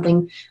doing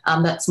something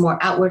that's more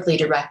outwardly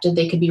directed,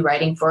 they could be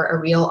writing for a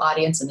real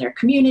audience in their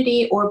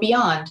community or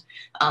beyond.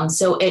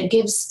 So it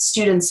gives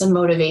students some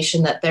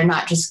motivation that they're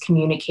not just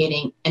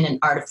communicating in an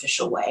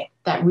artificial way,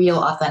 that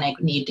real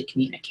authentic need to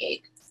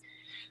communicate.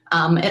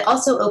 It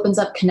also opens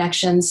up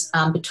connections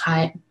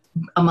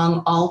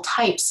among all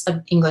types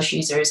of English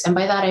users. And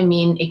by that, I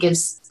mean it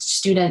gives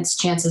students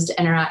chances to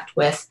interact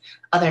with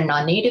other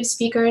non-native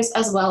speakers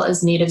as well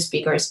as native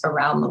speakers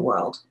around the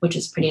world, which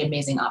is a pretty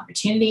amazing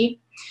opportunity.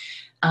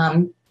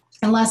 And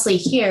lastly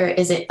here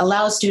is it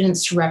allows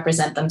students to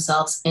represent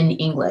themselves in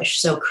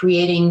English. So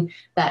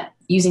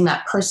using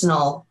that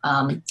personal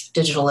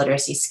digital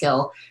literacy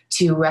skill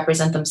to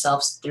represent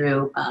themselves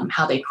through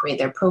how they create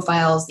their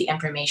profiles, the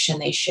information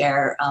they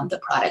share, the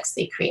products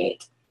they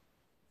create.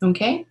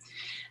 Okay,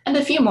 and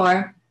a few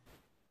more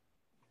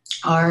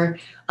are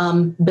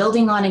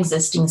building on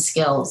existing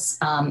skills.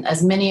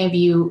 As many of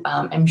you,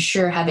 I'm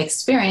sure, have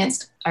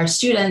experienced, our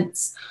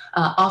students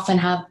often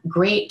have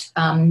great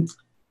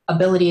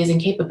abilities and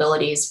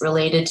capabilities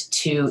related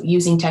to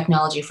using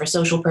technology for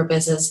social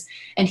purposes.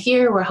 And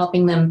here we're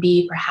helping them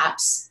be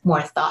perhaps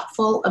more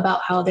thoughtful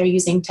about how they're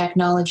using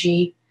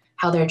technology,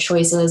 how their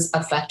choices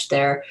affect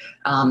their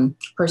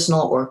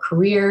personal or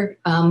career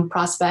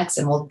prospects.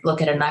 And we'll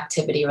look at an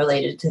activity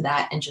related to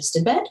that in just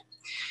a bit.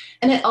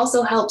 And it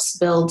also helps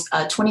build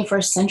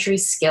 21st century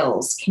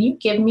skills. Can you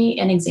give me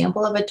an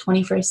example of a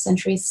 21st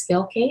century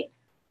skill, Kate?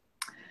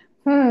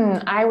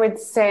 I would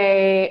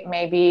say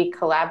maybe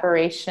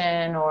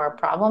collaboration or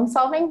problem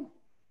solving.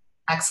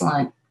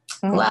 Excellent.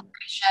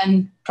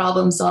 Collaboration,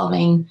 problem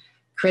solving,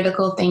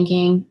 critical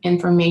thinking,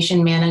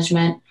 information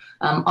management.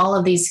 All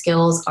of these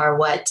skills are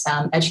what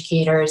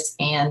educators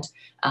and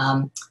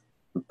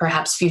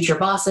perhaps future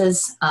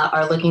bosses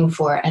are looking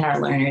in our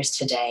learners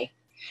today.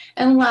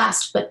 And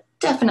last, but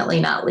definitely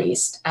not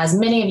least, as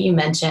many of you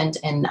mentioned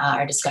in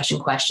our discussion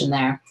question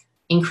there,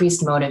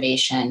 increased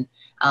motivation,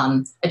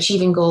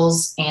 achieving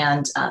goals,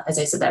 and as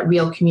I said, that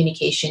real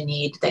communication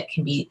need that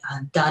can be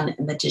done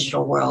in the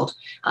digital world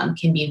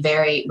can be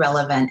very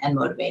relevant and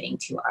motivating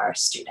to our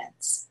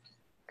students.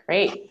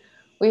 Great.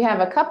 We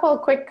have a couple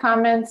of quick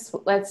comments.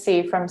 Let's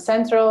see, from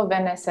Centro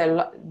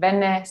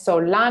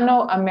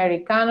Venezolano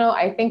Americano.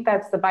 I think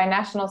that's the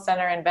Binational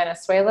Center in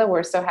Venezuela.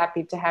 We're so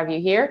happy to have you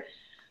here.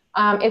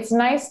 It's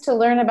nice to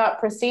learn about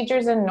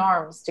procedures and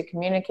norms to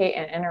communicate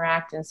and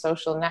interact in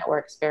social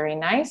networks. Very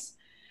nice.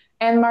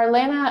 And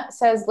Marlena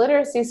says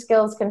literacy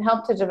skills can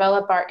help to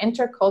develop our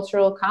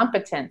intercultural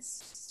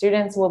competence.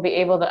 Students will be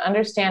able to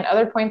understand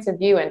other points of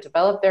view and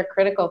develop their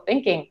critical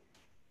thinking.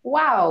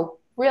 Wow,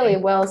 really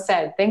well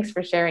said. Thanks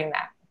for sharing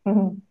that.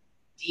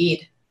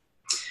 Indeed.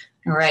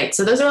 All right,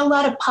 so those are a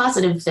lot of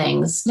positive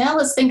things. Now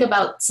let's think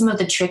about some of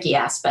the tricky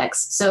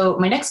aspects. So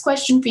my next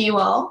question for you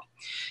all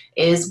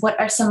is, what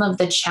are some of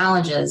the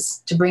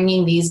challenges to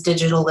bringing these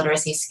digital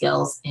literacy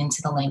skills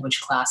into the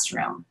language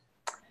classroom?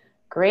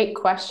 Great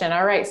question.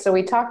 All right, so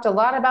we talked a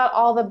lot about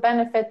all the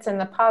benefits and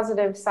the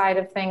positive side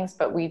of things,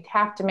 but we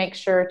have to make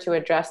sure to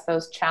address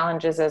those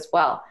challenges as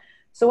well.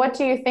 So what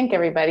do you think,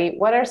 everybody?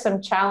 What are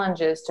some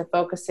challenges to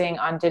focusing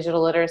on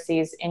digital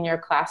literacies in your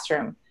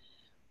classroom?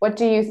 What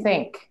do you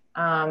think?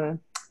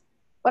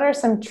 What are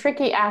some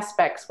tricky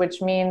aspects,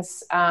 which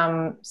means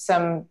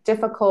some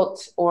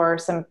difficult or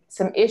some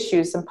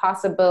issues, some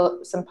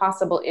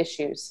possible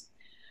issues?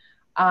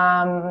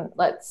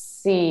 Let's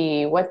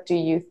see, what do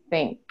you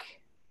think?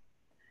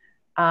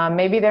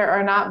 Maybe there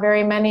are not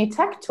very many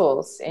tech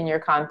tools in your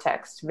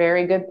context.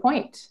 Very good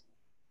point.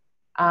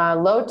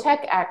 Low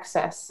tech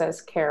access,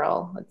 says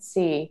Carol. Let's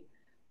see.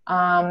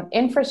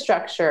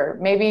 Infrastructure,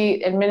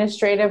 maybe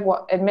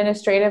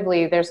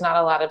administratively, there's not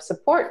a lot of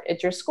support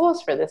at your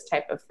schools for this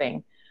type of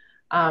thing.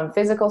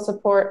 Physical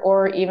support,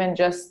 or even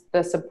just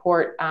the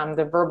support,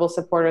 the verbal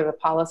support or the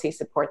policy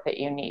support that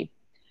you need.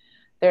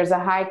 There's a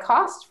high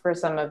cost for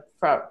some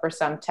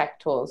tech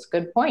tools.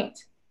 Good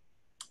point.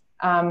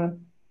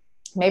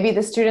 Maybe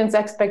the students'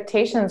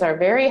 expectations are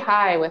very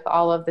high with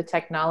all of the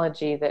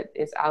technology that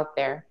is out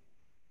there.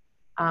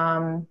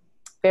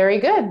 Very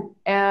good.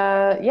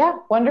 Yeah,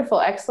 wonderful.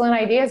 Excellent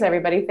ideas,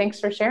 everybody. Thanks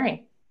for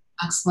sharing.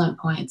 Excellent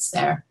points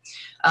there.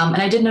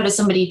 And I did notice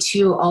somebody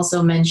too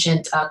also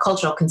mentioned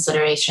cultural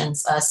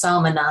considerations.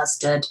 Salma Naz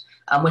did,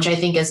 which I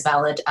think is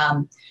valid.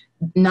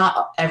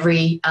 Not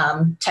every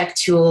tech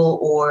tool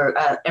or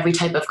every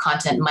type of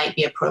content might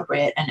be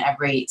appropriate in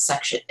every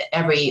section,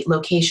 every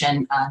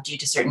location due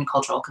to certain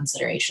cultural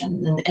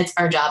consideration. And it's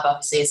our job,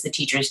 obviously, as the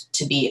teachers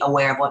to be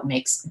aware of what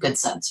makes good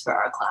sense for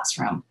our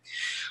classroom.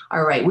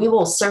 All right, we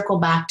will circle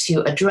back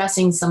to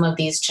addressing some of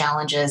these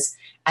challenges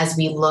as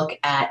we look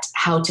at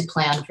how to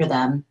plan for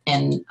them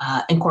and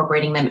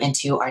incorporating them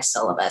into our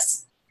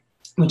syllabus,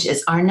 which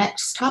is our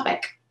next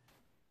topic.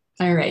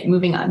 All right,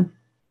 moving on.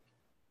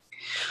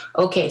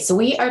 Okay, so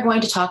we are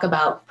going to talk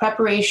about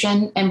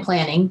preparation and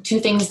planning, two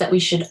things that we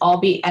should all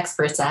be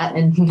experts at,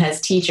 and as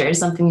teachers,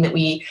 something that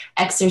we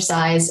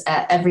exercise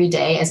every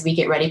day as we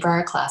get ready for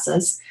our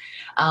classes.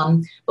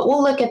 But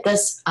we'll look at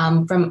this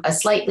from a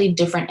slightly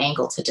different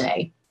angle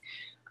today.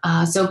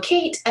 So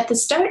Kate, at the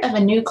start of a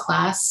new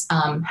class,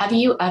 have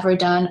you ever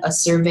done a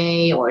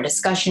survey or a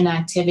discussion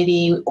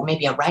activity or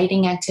maybe a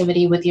writing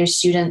activity with your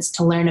students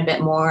to learn a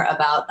bit more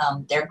about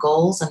their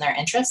goals and their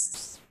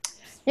interests?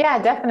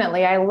 Yeah,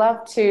 definitely. I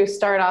love to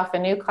start off a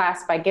new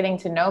class by getting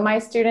to know my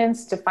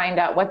students, to find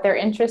out what their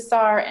interests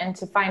are and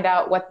to find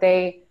out what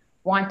they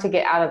want to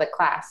get out of the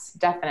class.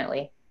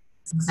 Definitely.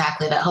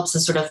 Exactly. That helps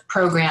us sort of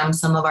program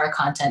some of our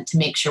content to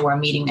make sure we're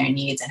meeting their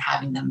needs and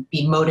having them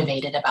be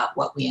motivated about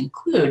what we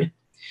include.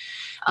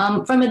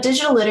 From a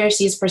digital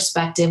literacies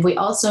perspective, we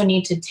also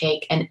need to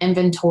take an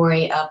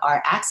inventory of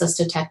our access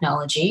to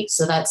technology.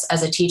 So that's,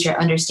 as a teacher,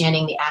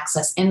 understanding the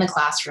access in the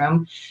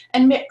classroom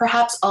and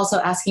perhaps also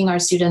asking our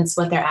students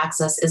what their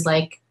access is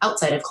like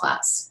outside of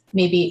class.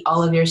 Maybe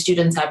all of your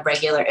students have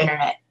regular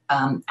internet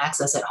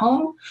access at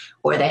home,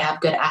 or they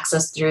have good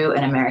access through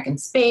an American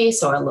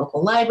Space or a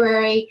local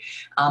library.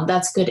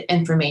 That's good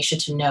information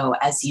to know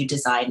as you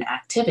design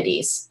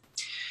activities.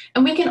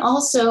 And we can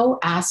also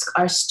ask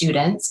our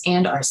students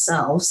and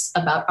ourselves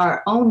about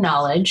our own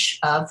knowledge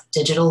of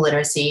digital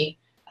literacy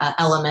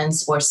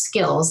elements or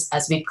skills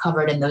as we've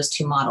covered in those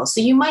two models. So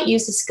you might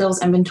use a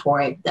skills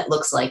inventory that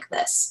looks like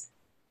this.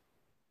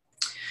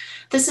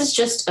 This is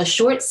just a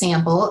short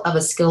sample of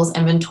a skills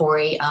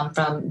inventory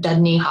from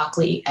Dudney,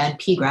 Hockley, and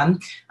Pegram.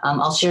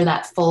 I'll share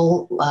that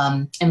full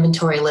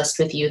inventory list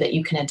with you that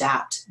you can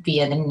adapt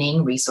via the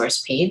Ning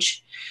resource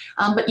page.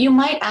 But you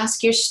might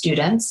ask your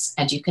students,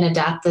 and you can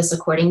adapt this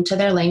according to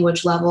their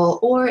language level,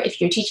 or if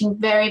you're teaching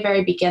very,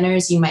 very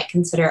beginners, you might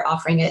consider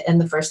offering it in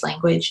the first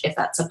language if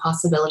that's a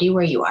possibility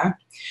where you are.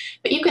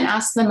 But you can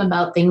ask them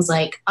about things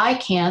like, I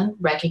can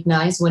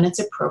recognize when it's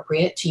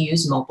appropriate to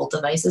use mobile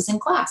devices in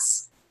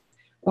class.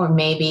 Or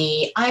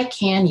maybe I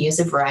can use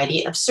a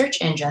variety of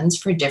search engines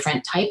for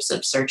different types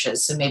of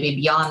searches. So maybe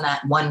beyond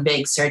that one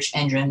big search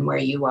engine where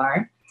you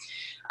are.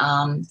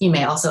 You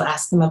may also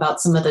ask them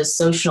about some of those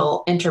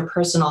social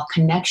interpersonal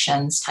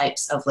connections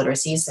types of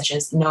literacies, such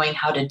as knowing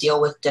how to deal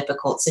with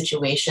difficult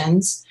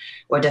situations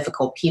or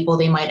difficult people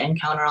they might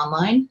encounter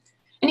online.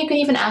 And you can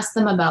even ask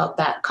them about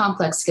that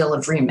complex skill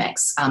of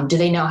remix. Do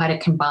they know how to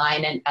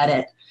combine and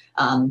edit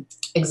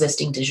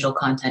existing digital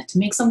content to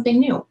make something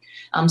new?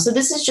 So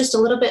this is just a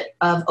little bit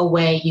of a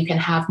way you can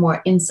have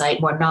more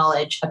insight, more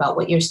knowledge about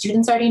what your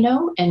students already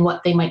know and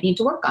what they might need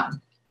to work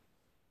on.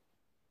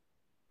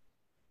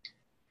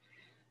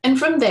 And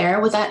from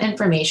there, with that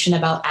information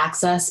about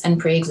access and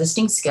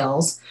pre-existing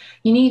skills,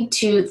 you need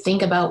to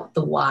think about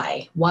the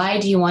why.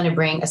 Why do you want to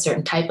bring a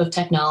certain type of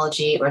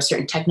technology or a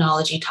certain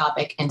technology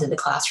topic into the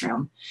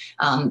classroom?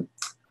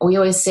 We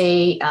always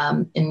say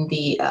in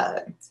the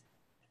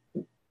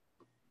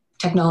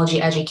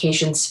technology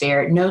education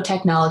sphere, no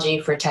technology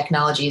for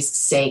technology's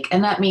sake.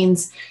 And that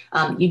means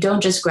you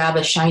don't just grab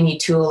a shiny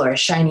tool or a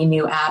shiny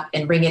new app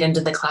and bring it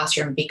into the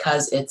classroom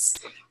because it's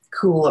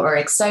cool or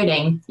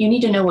exciting. You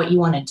need to know what you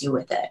want to do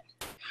with it.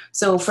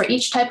 So for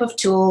each type of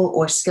tool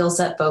or skill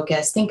set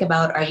focus, think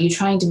about, are you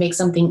trying to make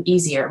something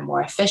easier,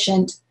 more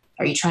efficient?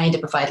 Are you trying to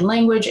provide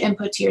language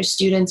input to your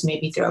students,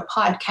 maybe through a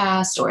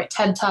podcast or a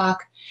TED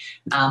Talk?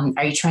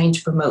 Are you trying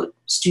to promote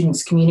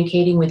students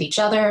communicating with each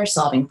other,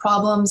 solving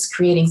problems,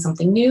 creating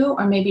something new,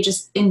 or maybe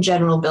just in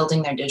general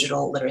building their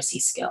digital literacy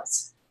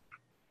skills?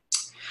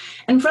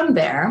 And from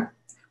there,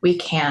 we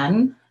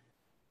can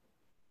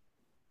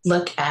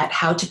look at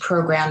how to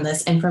program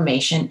this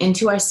information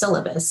into our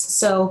syllabus.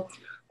 So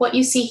what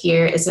you see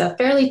here is a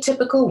fairly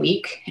typical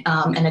week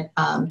and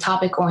a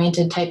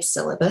topic-oriented type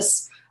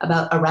syllabus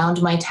about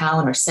around my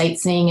town or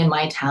sightseeing in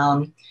my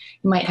town.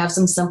 You might have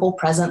some simple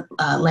present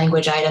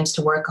language items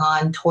to work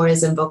on,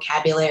 tourism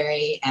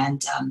vocabulary,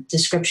 and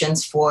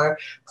descriptions for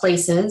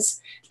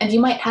places. And you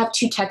might have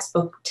two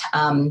textbook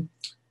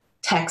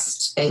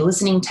texts, a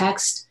listening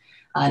text,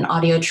 an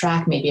audio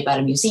track, maybe about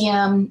a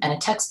museum, and a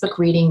textbook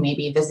reading,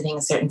 maybe visiting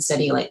a certain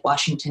city like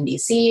Washington,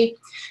 D.C.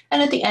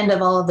 And at the end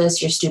of all of this,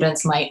 your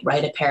students might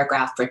write a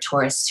paragraph for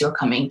tourists who are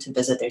coming to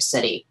visit their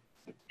city.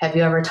 Have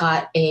you ever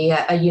taught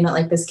a unit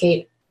like this,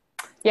 Kate?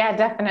 Yeah,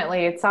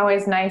 definitely. It's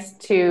always nice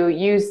to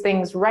use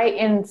things right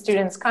in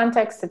students'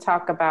 context to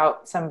talk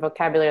about some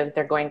vocabulary that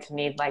they're going to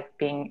need, like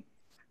being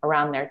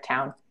around their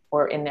town.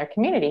 or in their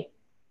community.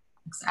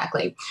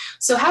 Exactly.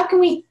 So how can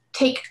we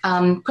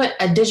put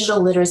a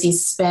digital literacy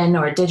spin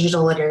or a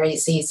digital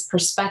literacies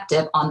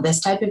perspective on this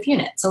type of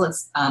unit? So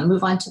let's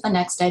move on to the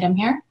next item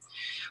here.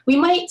 We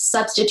might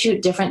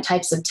substitute different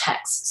types of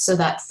text. So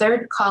that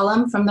third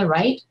column from the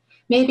right,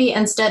 maybe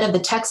instead of the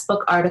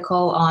textbook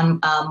article on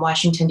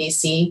Washington,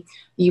 D.C.,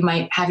 you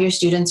might have your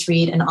students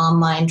read an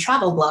online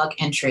travel blog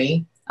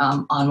entry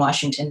on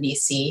Washington,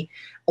 D.C.,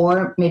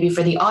 or maybe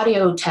for the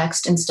audio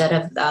text, instead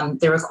of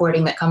the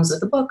recording that comes with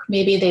the book,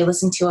 maybe they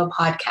listen to a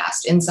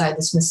podcast inside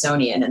the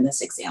Smithsonian in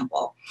this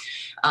example.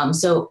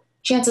 So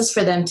chances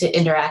for them to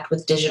interact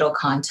with digital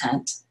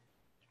content.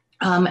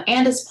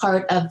 And as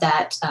part of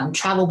that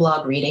travel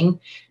blog reading,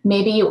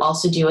 maybe you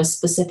also do a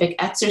specific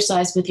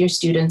exercise with your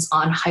students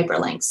on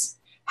hyperlinks.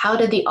 How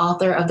did the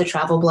author of the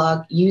travel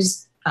blog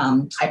use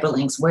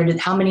hyperlinks?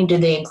 How many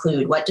did they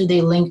include? What did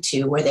they link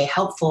to? Were they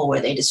helpful? Were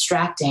they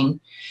distracting?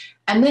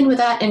 And then with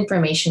that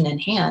information in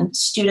hand,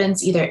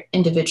 students either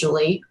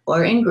individually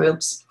or in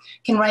groups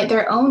can write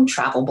their own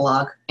travel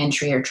blog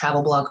entry or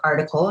travel blog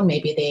article, and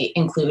maybe they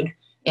include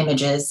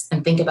images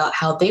and think about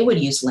how they would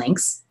use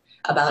links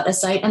about a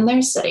site in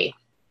their city.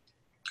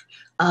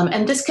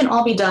 And this can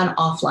all be done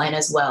offline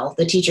as well.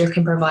 The teacher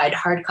can provide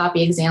hard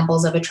copy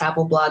examples of a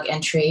travel blog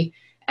entry,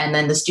 and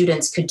then the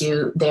students could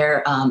do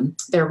their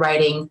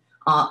writing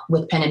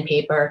with pen and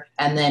paper,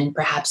 and then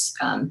perhaps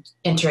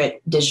enter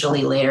it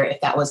digitally later if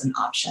that was an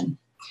option.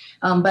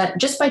 But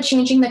just by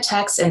changing the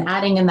text and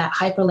adding in that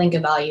hyperlink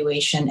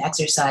evaluation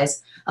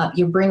exercise,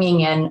 you're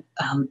bringing in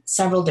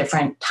several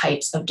different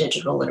types of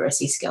digital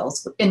literacy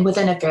skills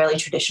within a fairly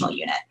traditional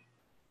unit.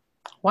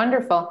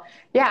 Wonderful.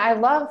 Yeah, I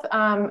love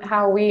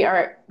how we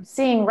are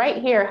seeing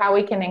right here how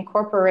we can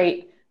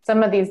incorporate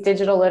some of these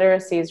digital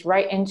literacies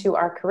right into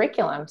our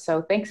curriculum.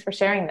 So thanks for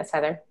sharing this,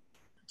 Heather.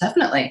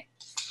 Definitely.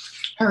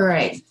 All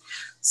right.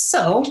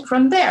 So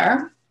from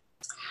there,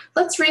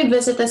 let's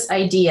revisit this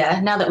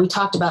idea now that we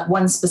talked about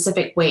one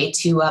specific way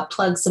to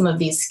plug some of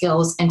these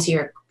skills into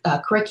your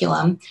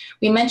curriculum.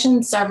 We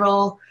mentioned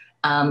several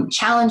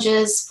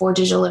challenges for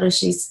digital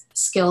literacy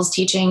skills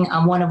teaching,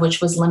 one of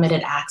which was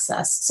limited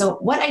access. So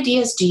what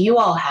ideas do you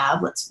all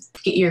have? Let's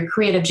get your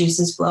creative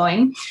juices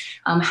flowing.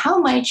 How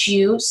might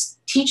you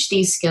teach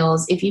these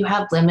skills if you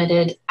have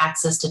limited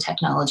access to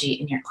technology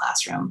in your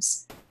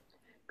classrooms?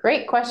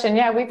 Great question.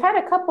 Yeah, we've had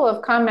a couple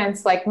of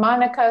comments, like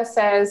Monica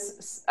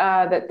says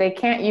that they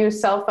can't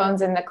use cell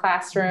phones in the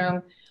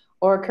classroom,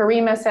 or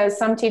Karima says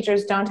some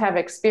teachers don't have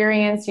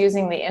experience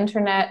using the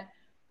internet.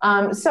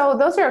 So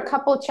those are a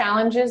couple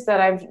challenges that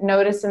I've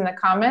noticed in the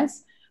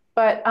comments,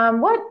 but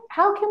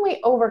how can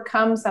we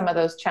overcome some of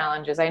those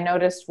challenges? I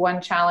noticed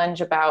one challenge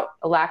about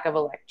a lack of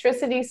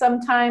electricity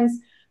sometimes.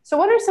 So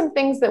what are some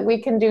things that we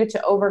can do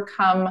to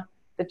overcome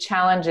the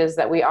challenges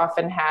that we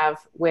often have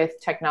with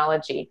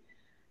technology?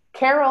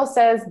 Carol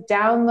says,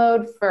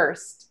 download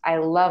first. I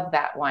love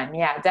that one.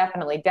 Yeah,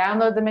 definitely.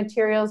 Download the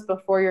materials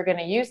before you're going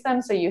to use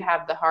them, so you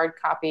have the hard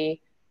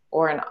copy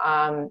or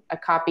a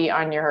copy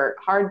on your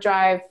hard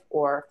drive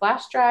or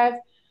flash drive.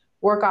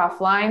 Work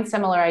offline,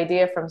 similar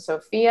idea from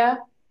Sophia.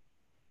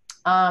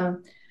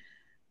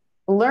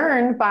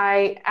 Learn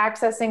by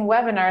accessing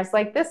webinars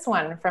like this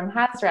one from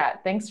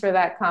Hazrat. Thanks for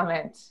that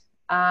comment.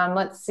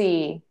 Let's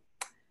see.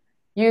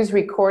 Use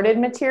recorded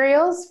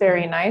materials,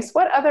 very nice.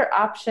 What other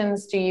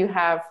options do you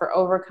have for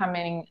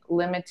overcoming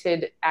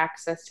limited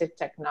access to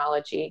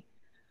technology?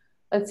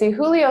 Let's see,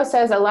 Julio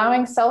says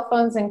allowing cell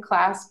phones in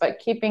class, but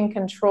keeping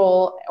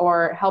control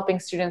or helping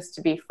students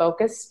to be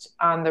focused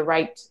on the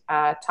right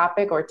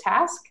topic or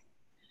task.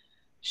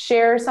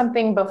 Share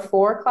something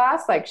before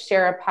class, like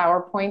share a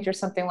PowerPoint or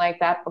something like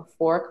that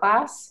before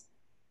class.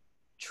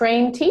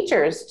 Train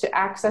teachers to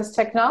access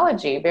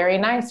technology, very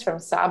nice from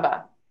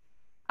Saba.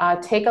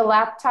 Take a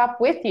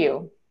laptop with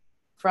you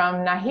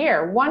from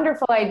Nahir.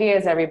 Wonderful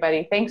ideas,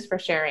 everybody. Thanks for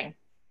sharing.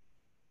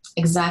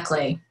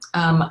 Exactly.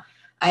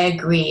 I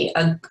agree.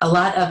 A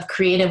lot of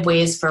creative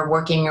ways for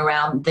working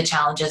around the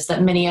challenges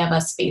that many of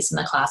us face in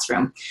the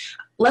classroom.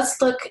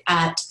 Let's look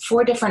at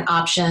 4 different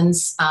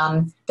options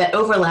that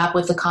overlap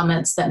with the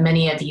comments that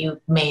many of you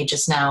made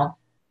just now.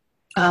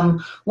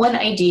 One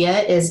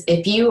idea is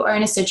if you are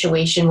in a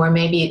situation where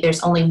maybe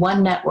there's only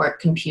one network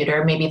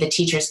computer, maybe the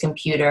teacher's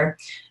computer,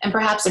 and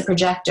perhaps a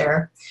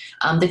projector,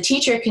 the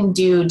teacher can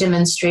do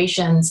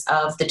demonstrations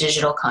of the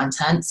digital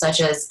content, such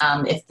as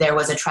if there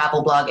was a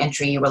travel blog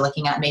entry you were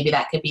looking at, maybe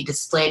that could be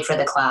displayed for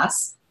the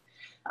class.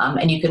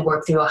 And you could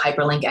work through a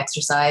hyperlink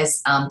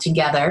exercise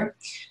together.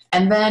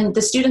 And then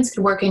the students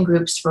could work in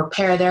groups to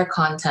prepare their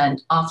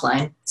content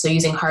offline, so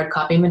using hard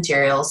copy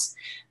materials.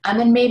 And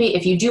then maybe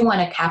if you do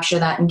want to capture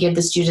that and give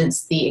the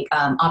students the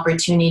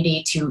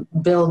opportunity to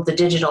build the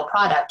digital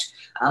product,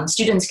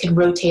 students can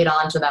rotate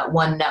onto that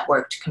one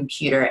networked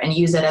computer and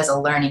use it as a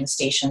learning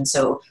station.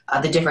 So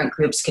the different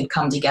groups could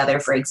come together,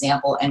 for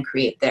example, and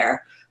create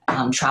their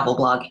travel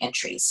blog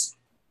entries.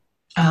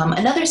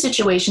 Another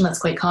situation that's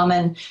quite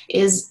common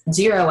is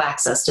zero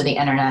access to the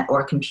internet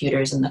or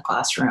computers in the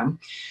classroom.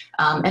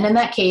 And in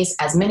that case,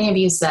 as many of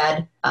you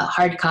said,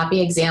 hard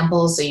copy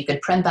examples, so you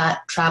could print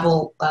that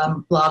travel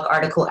blog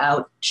article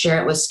out, share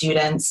it with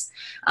students.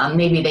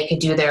 Maybe they could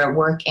do their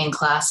work in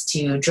class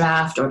to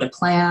draft or to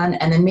plan.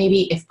 And then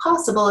maybe, if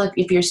possible,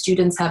 if your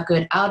students have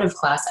good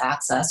out-of-class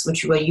access,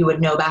 which you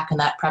would know back in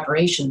that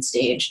preparation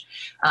stage,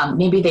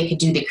 maybe they could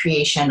do the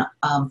creation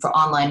for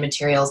online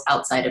materials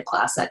outside of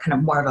class, that kind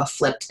of more of a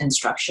flipped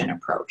instruction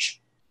approach.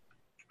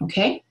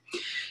 Okay?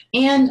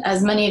 And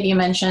as many of you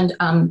mentioned,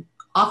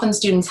 often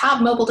students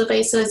have mobile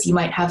devices. You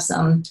might have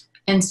some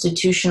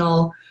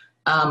institutional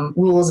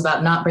rules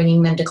about not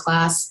bringing them to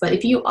class, but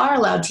if you are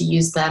allowed to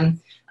use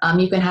them,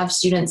 you can have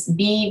students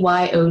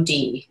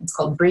BYOD. It's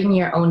called Bring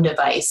Your Own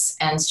Device,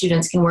 and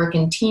students can work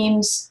in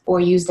teams or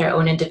use their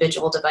own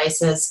individual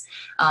devices.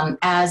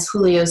 As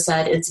Julio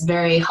said, it's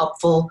very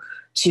helpful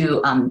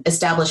to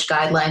establish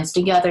guidelines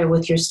together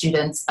with your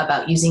students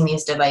about using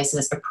these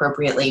devices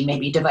appropriately.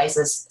 Maybe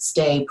devices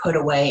stay put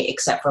away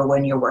except for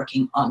when you're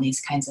working on these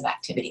kinds of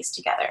activities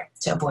together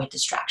to avoid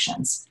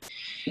distractions.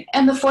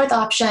 And the fourth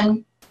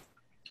option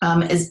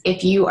is,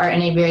 if you are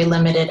in a very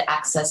limited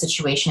access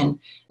situation,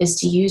 is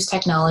to use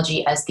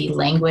technology as the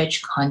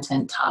language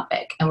content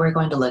topic. And we're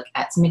going to look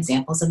at some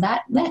examples of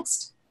that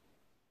next.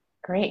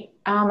 Great.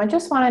 I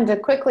just wanted to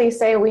quickly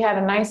say we had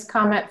a nice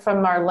comment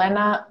from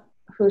Marlena,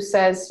 who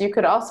says you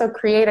could also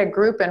create a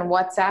group in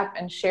WhatsApp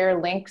and share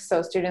links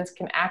so students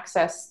can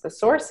access the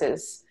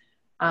sources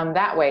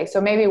that way. So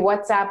maybe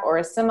WhatsApp or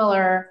a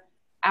similar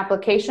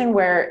application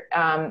where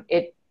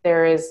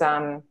there is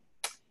low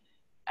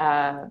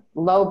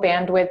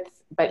bandwidth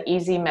but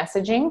easy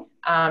messaging.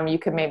 You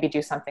could maybe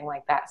do something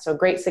like that. So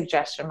great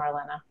suggestion,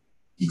 Marlena.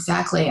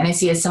 Exactly. And I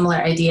see a similar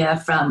idea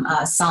from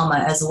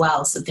Salma as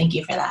well. So thank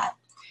you for that.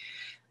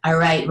 All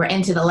right, we're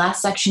into the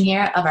last section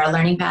here of our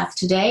learning path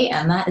today,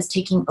 and that is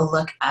taking a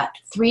look at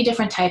 3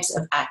 different types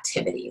of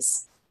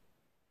activities.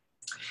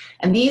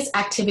 And these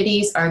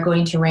activities are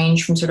going to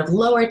range from sort of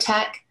lower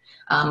tech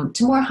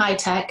to more high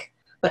tech,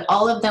 but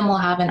all of them will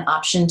have an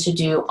option to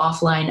do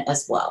offline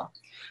as well.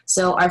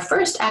 So our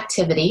first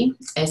activity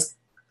is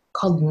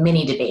called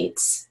mini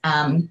debates.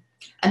 And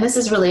this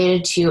is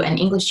related to an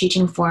English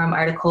Teaching Forum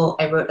article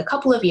I wrote a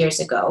couple of years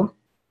ago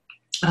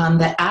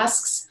that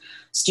asks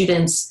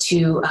students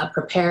to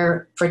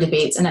prepare for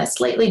debates in a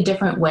slightly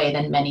different way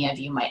than many of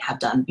you might have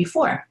done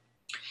before.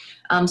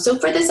 So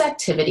for this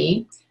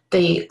activity,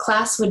 the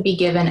class would be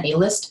given a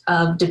list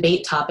of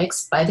debate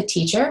topics by the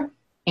teacher,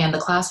 and the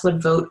class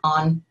would vote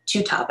on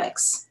 2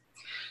 topics.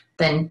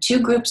 Then 2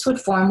 groups would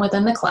form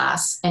within the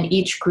class, and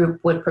each group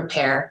would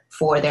prepare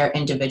for their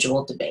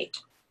individual debate.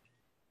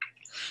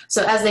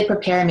 So as they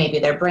prepare, maybe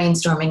they're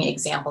brainstorming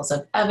examples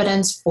of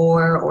evidence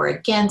for or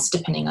against,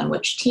 depending on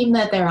which team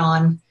that they're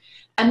on.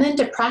 And then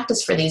to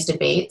practice for these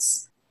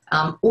debates,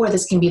 or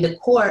this can be the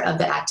core of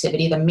the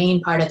activity, the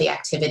main part of the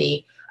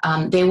activity,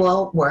 they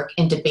will work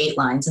in debate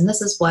lines. And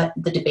this is what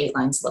the debate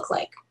lines look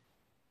like.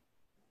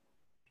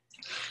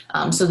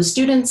 So the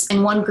students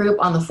in one group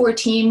on the for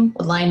team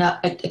would line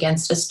up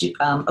against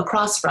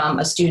across from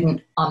a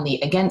student on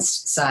the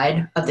against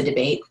side of the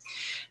debate.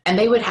 And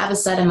they would have a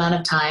set amount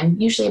of time,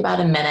 usually about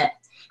a minute,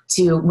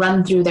 to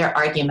run through their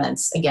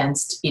arguments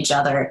against each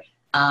other,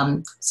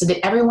 so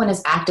that everyone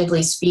is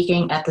actively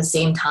speaking at the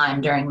same time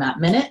during that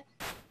minute.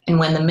 And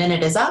when the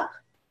minute is up,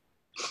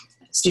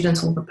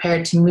 students will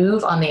prepare to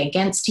move on the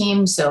against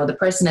team. So the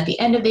person at the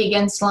end of the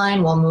against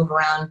line will move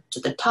around to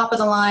the top of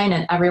the line,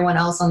 and everyone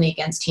else on the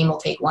against team will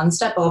take one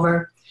step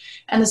over,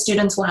 and the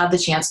students will have the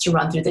chance to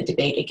run through the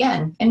debate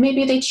again. And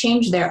maybe they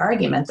change their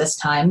argument this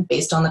time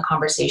based on the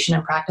conversation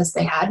and practice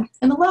they had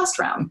in the last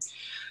round.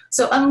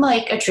 So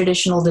unlike a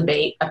traditional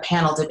debate, a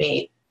panel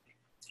debate,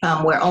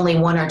 where only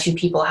 1 or 2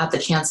 people have the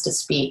chance to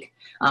speak,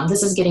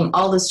 this is getting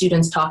all the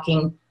students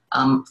talking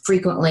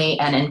frequently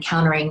and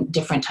encountering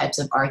different types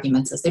of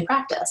arguments as they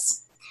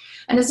practice.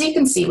 And as you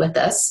can see with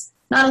this,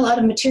 not a lot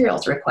of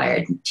materials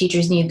required.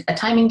 Teachers need a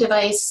timing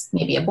device,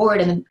 maybe a board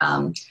and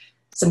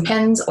some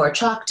pens or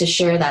chalk to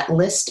share that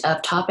list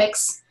of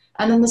topics,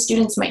 and then the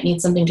students might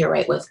need something to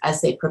write with as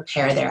they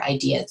prepare their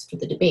ideas for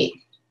the debate.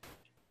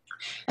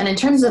 And in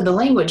terms of the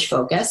language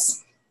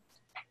focus,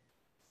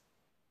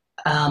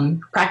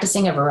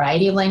 practicing a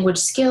variety of language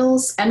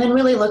skills, and then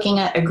really looking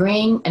at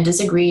agreeing and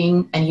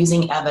disagreeing and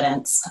using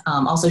evidence,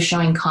 also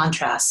showing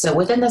contrast. So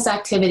within this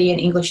activity in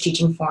English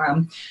Teaching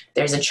Forum,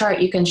 there's a chart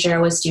you can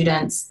share with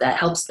students that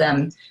helps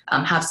them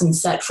have some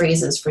set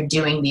phrases for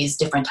doing these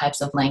different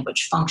types of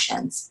language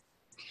functions.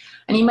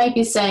 And you might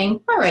be saying,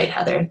 all right,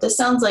 Heather, this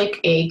sounds like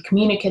a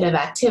communicative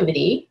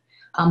activity,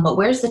 but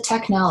where's the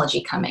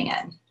technology coming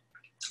in?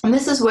 And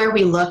this is where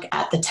we look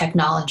at the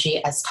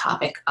technology as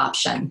topic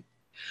option.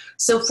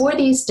 So for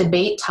these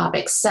debate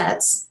topic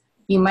sets,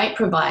 you might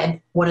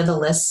provide one of the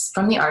lists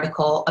from the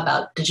article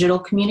about digital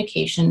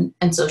communication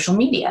and social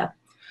media.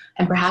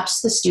 And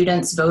perhaps the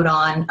students vote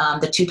on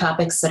the 2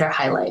 topics that are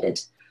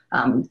highlighted.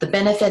 The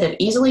benefit of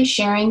easily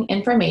sharing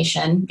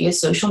information via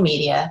social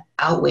media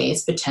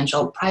outweighs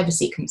potential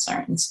privacy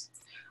concerns.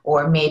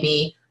 Or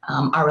maybe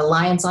Our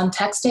reliance on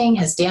texting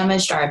has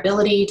damaged our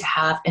ability to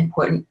have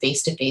important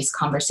face-to-face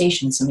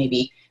conversations. So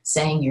maybe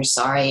saying you're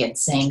sorry and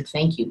saying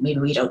thank you. Maybe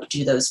we don't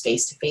do those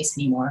face-to-face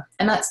anymore.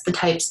 And that's the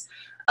types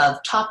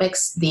of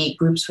topics the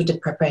groups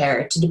would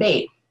prepare to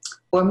debate.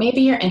 Or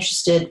maybe your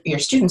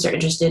students are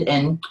interested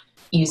in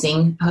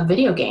using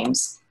video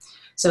games.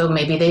 So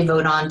maybe they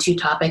vote on 2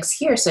 topics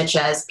here, such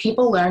as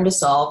people learn to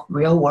solve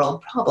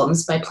real-world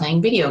problems by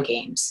playing video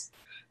games.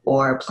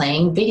 Or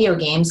playing video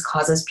games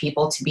causes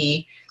people to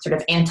be sort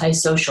of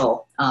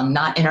antisocial,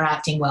 not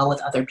interacting well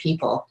with other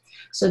people.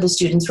 So the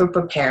students will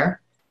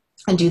prepare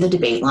and do the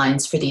debate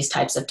lines for these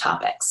types of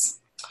topics.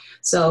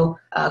 So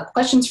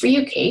questions for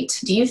you, Kate.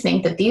 Do you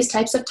think that these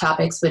types of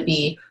topics would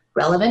be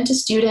relevant to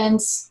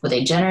students? Would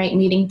they generate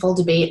meaningful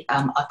debate,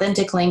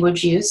 authentic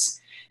language use?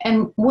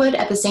 And would,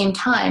 at the same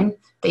time,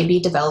 they be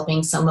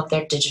developing some of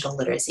their digital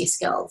literacy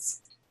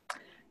skills?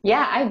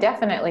 Yeah, I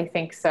definitely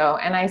think so.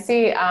 And I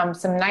see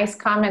some nice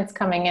comments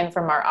coming in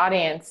from our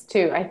audience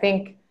too. I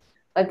think,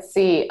 let's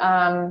see,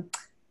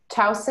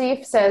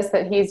 Tausif says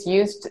that he's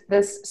used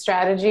this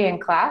strategy in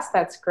class.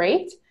 That's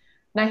great.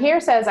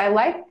 Nahir says, I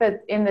like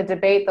that in the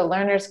debate, the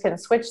learners can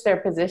switch their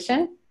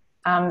position.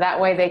 That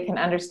way they can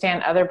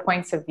understand other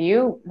points of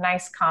view.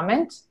 Nice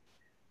comment.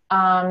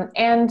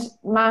 And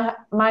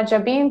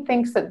Majabin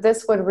thinks that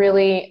this would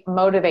really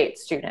motivate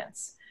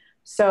students.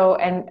 So,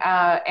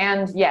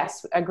 and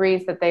yes,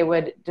 agrees that they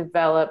would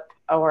develop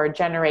or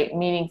generate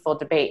meaningful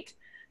debate.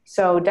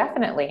 So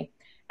definitely.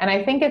 And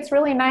I think it's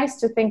really nice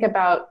to think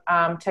about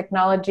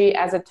technology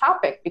as a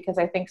topic, because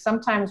I think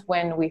sometimes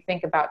when we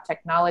think about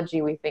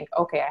technology, we think,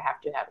 okay, I have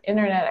to have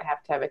internet, I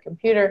have to have a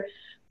computer.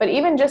 But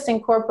even just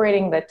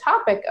incorporating the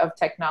topic of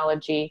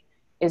technology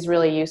is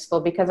really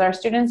useful, because our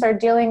students are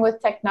dealing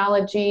with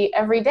technology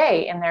every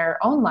day in their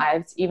own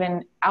lives,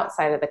 even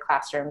outside of the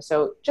classroom.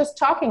 So just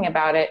talking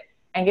about it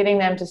and getting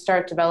them to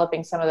start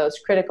developing some of those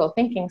critical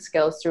thinking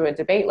skills through a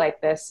debate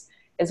like this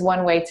is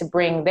one way to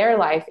bring their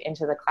life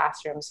into the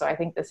classroom. So I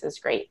think this is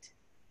great.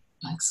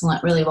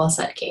 Excellent. Really well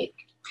said, Kate.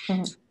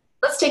 Mm-hmm.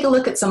 Let's take a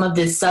look at some of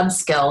the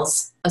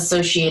sub-skills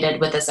associated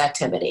with this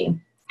activity.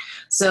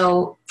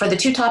 So for the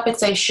 2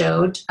 topics I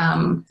showed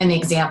in the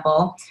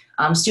example,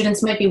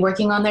 students might be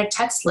working on their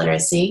text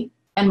literacy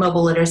and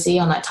mobile literacy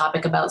on that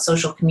topic about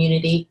social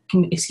media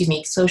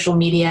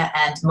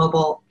and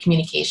mobile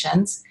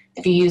communications.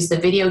 If you use the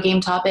video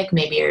game topic,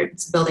 maybe you're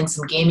building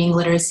some gaming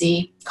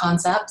literacy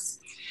concepts.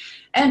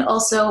 And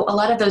also a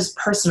lot of those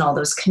personal,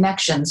 those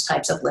connections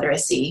types of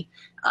literacy,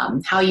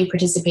 how you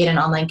participate in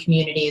online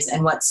communities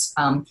and what's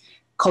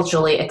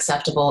culturally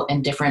acceptable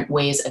in different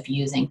ways of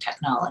using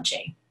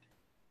technology.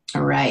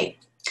 All right,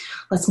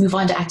 let's move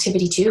on to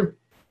activity 2.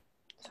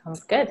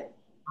 Sounds good.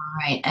 All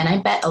right, and I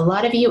bet a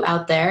lot of you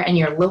out there in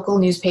your local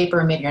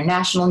newspaper, maybe your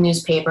national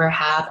newspaper,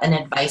 have an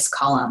advice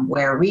column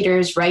where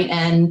readers write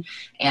in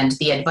and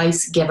the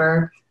advice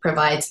giver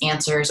provides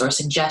answers or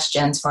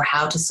suggestions for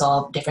how to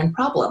solve different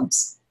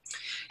problems.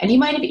 And you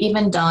might have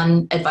even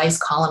done advice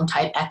column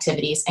type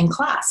activities in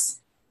class.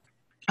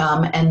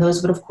 And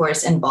those would, of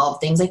course, involve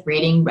things like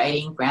reading,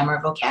 writing,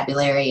 grammar,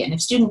 vocabulary. And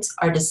if students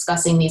are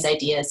discussing these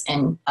ideas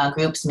in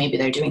groups, maybe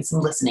they're doing some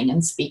listening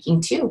and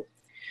speaking too.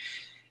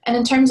 And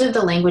in terms of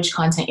the language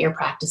content you're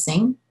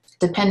practicing,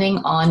 depending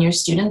on your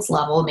student's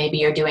level, maybe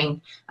you're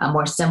doing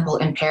more simple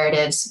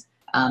imperatives,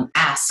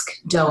 ask,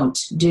 don't,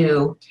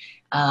 do,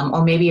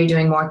 or maybe you're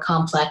doing more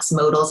complex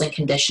modals and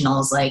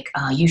conditionals like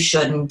you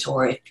shouldn't,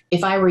 or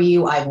if I were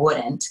you, I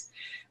wouldn't.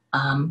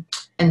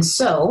 And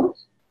so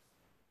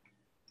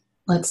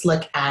let's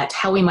look at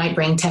how we might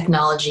bring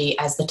technology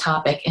as the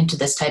topic into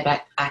this type of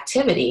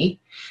activity.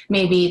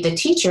 Maybe the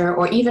teacher,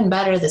 or even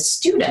better, the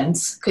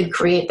students, could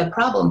create the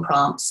problem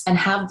prompts and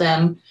have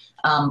them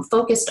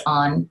focused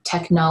on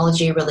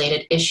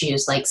technology-related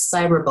issues like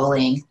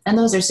cyberbullying. And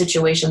those are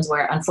situations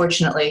where,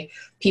 unfortunately,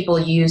 people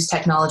use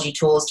technology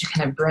tools to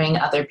kind of bring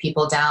other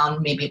people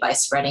down, maybe by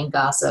spreading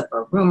gossip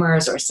or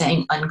rumors or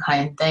saying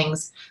unkind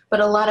things. But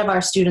a lot of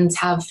our students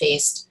have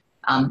faced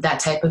that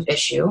type of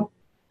issue.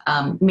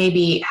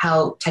 Maybe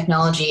how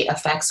technology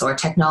affects, or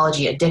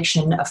technology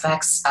addiction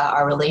affects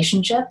our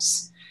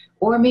relationships,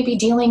 or maybe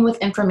dealing with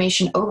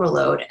information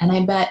overload. And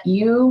I bet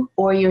you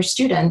or your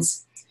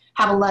students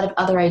have a lot of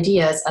other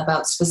ideas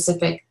about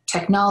specific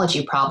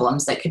technology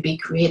problems that could be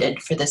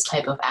created for this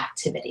type of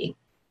activity.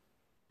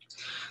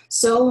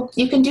 So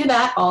you can do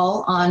that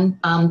all on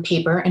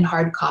paper and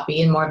hard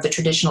copy in more of the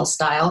traditional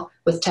style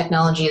with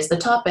technology as the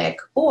topic,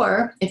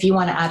 or if you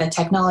want to add a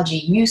technology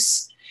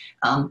use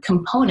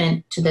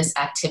component to this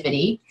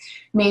activity,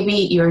 maybe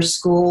your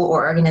school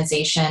or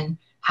organization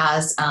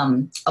has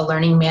a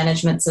learning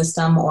management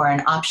system or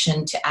an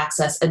option to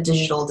access a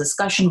digital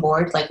discussion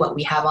board like what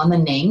we have on the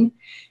Ning.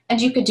 And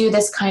you could do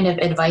this kind of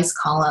advice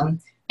column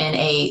in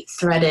a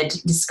threaded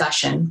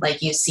discussion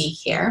like you see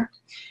here.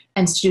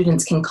 And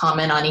students can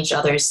comment on each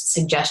other's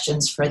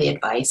suggestions for the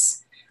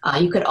advice.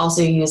 You could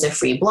also use a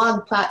free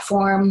blog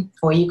platform,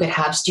 or you could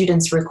have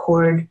students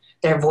record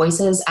their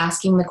voices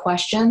asking the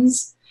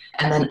questions,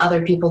 and then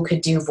other people could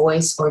do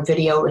voice or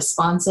video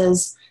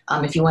responses.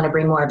 if you want to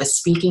bring more of a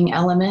speaking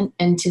element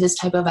into this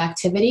type of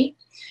activity.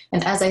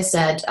 And as I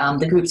said,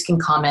 the groups can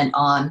comment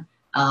on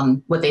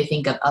what they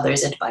think of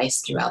others'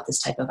 advice throughout this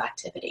type of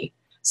activity.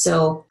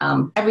 So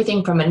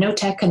everything from a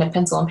no-tech kind of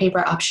pencil and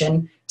paper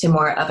option to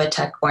more of a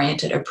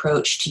tech-oriented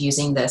approach to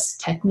using this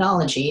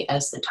technology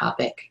as the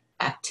topic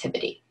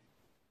activity.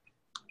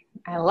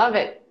 I love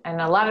it. And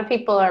a lot of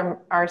people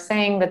are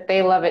saying that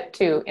they love it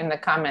too in the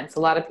comments. A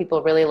lot of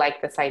people really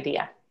like this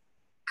idea.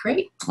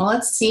 Great. Well,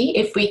 let's see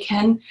if we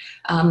can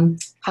have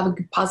a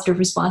positive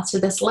response to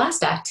this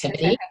last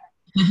activity,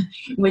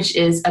 which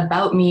is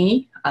About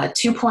Me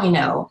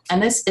 2.0.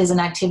 And this is an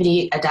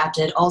activity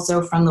adapted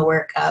also from the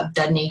work of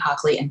Dudney,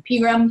 Hockley, and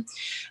Pegram.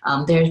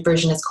 Their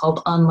version is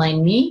called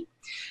Online Me.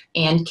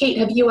 And Kate,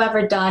 have you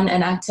ever done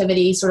an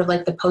activity sort of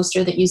like the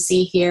poster that you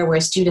see here where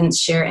students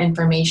share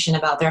information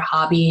about their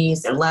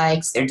hobbies, their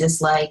likes, their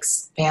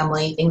dislikes,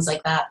 family, things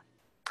like that?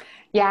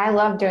 Yeah, I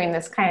love doing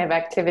this kind of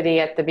activity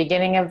at the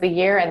beginning of the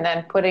year and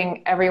then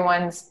putting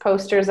everyone's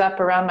posters up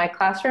around my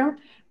classroom.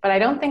 But I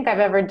don't think I've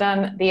ever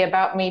done the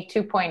About Me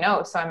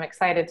 2.0, so I'm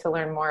excited to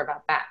learn more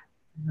about that.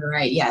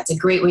 Right, yeah, it's a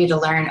great way to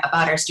learn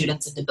about our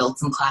students and to build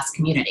some class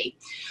community.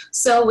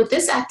 So with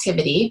this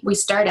activity, we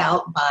start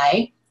out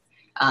by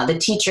the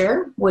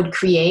teacher would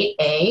create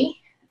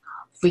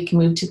if we can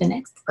move to the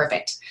next,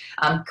 perfect.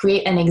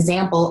 Create an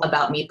example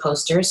About Me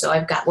poster. So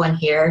I've got one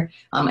here,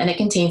 and it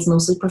contains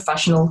mostly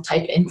professional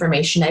type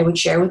information I would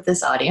share with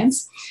this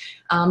audience.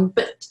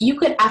 But you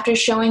could, after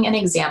showing an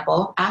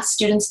example, ask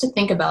students to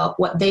think about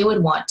what they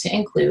would want to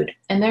include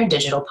in their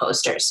digital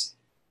posters.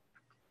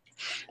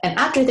 And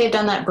after they've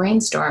done that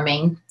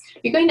brainstorming,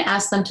 you're going to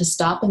ask them to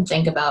stop and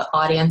think about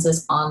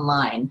audiences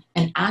online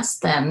and ask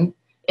them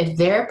if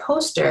their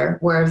poster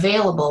were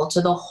available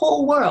to the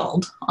whole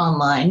world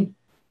online,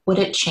 would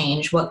it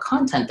change what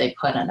content they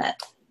put in it?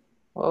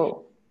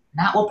 Whoa.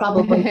 That will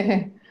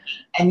probably,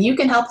 and you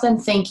can help them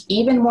think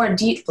even more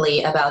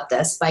deeply about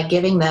this by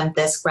giving them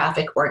this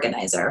graphic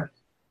organizer.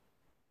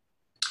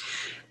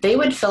 They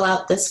would fill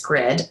out this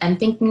grid and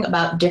thinking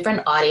about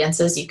different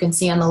audiences. You can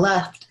see on the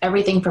left,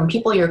 everything from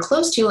people you're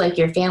close to, like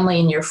your family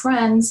and your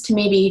friends, to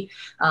maybe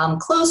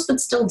close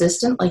but still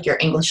distant, like your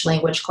English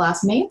language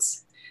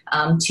classmates,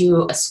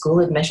 to a school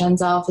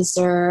admissions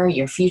officer,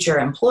 your future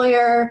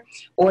employer,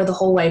 or the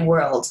whole wide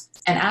world,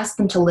 and ask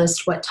them to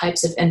list what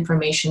types of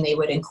information they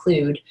would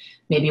include,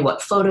 maybe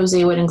what photos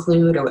they would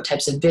include, or what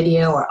types of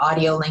video or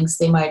audio links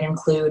they might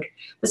include.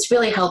 This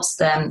really helps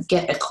them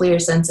get a clear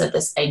sense of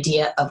this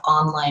idea of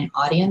online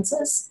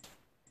audiences.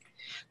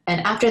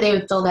 And after they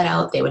would fill that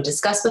out, they would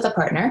discuss with a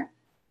partner,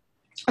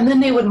 and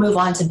then they would move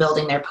on to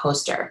building their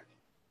poster.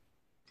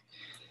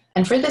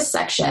 And for this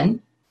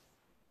section,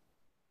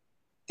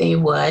 they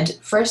would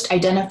first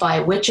identify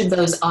which of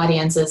those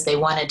audiences they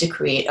wanted to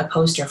create a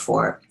poster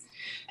for,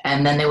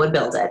 and then they would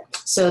build it.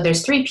 So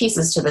there's 3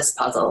 pieces to this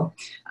puzzle.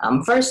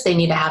 First, they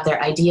need to have their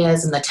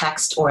ideas and the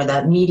text or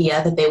the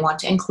media that they want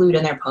to include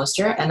in their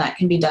poster, and that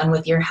can be done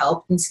with your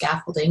help and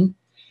scaffolding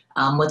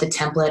with a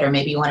template, or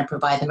maybe you want to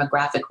provide them a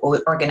graphic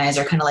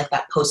organizer, kind of like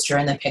that poster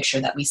in the picture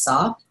that we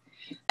saw.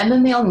 And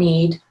then they'll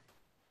need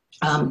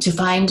to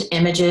find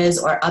images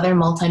or other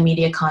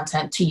multimedia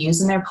content to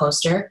use in their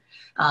poster.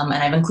 And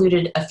I've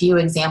included a few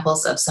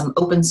examples of some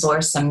open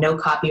source, some no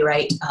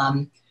copyright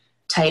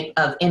type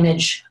of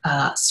image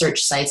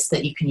search sites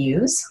that you can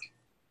use.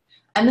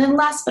 And then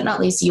last but not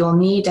least, you'll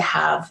need to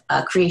have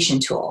a creation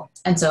tool.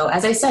 And so,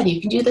 as I said,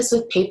 you can do this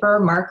with paper,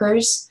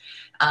 markers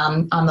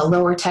on the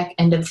lower tech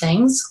end of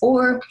things,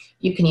 or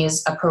you can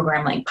use a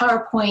program like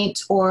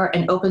PowerPoint or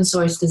an open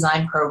source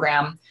design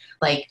program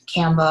like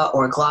Canva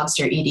or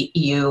Globster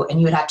EDU, and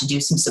you would have to do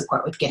some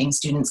support with getting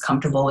students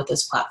comfortable with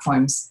those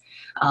platforms.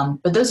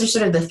 But those are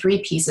sort of the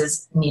 3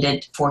 pieces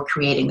needed for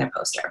creating their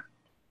poster.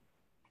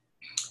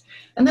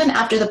 And then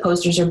after the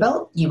posters are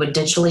built, you would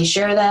digitally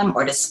share them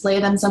or display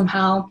them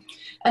somehow.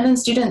 And then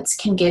students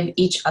can give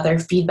each other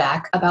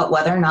feedback about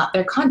whether or not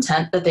their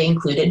content that they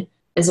included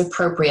is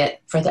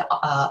appropriate for the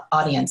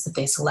audience that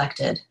they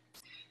selected.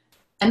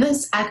 And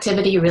this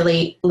activity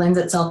really lends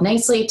itself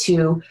nicely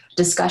to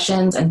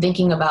discussions and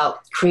thinking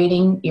about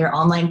creating your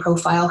online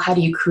profile. How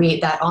do you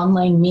create that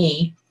online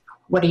me?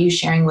 What are you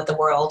sharing with the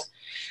world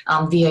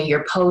via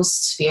your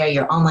posts, via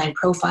your online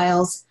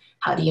profiles?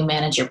 How do you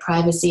manage your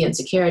privacy and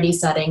security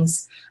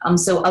settings?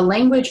 So a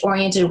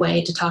language-oriented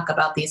way to talk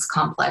about these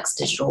complex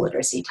digital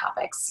literacy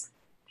topics.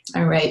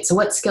 All right, so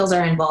what skills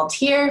are involved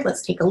here?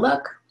 Let's take a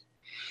look.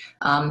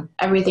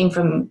 Everything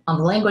from, on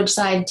the language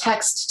side,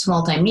 text to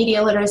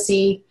multimedia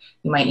literacy.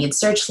 You might need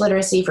search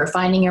literacy for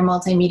finding your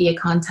multimedia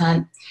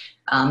content.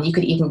 You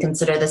could even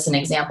consider this an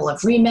example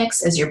of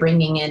remix as you're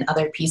bringing in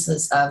other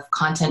pieces of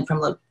content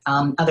from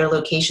other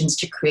locations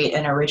to create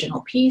an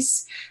original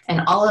piece.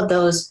 And all of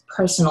those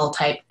personal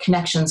type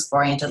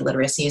connections-oriented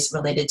literacies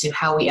related to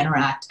how we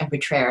interact and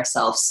portray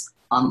ourselves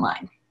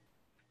online.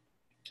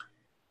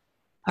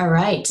 All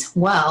right,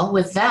 well,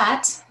 with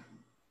that,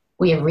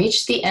 We have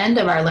reached the end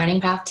of our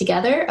learning path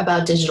together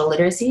about digital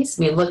literacies.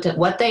 We've looked at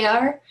what they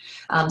are,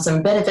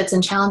 some benefits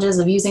and challenges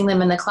of using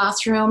them in the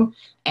classroom,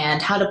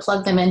 and how to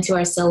plug them into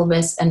our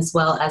syllabus, as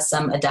well as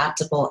some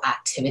adaptable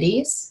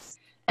activities.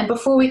 And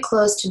before we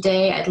close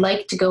today, I'd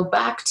like to go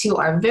back to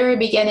our very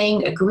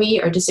beginning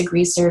agree or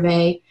disagree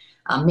survey.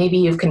 Maybe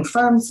you've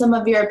confirmed some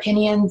of your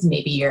opinions.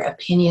 Maybe your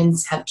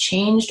opinions have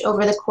changed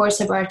over the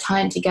course of our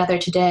time together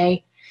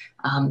today.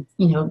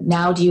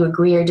 Now do you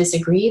agree or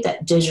disagree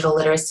that digital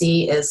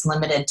literacy is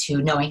limited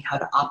to knowing how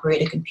to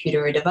operate a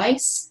computer or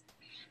device?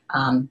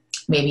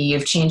 Maybe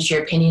you've changed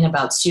your opinion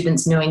about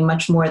students knowing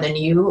much more than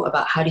you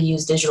about how to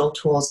use digital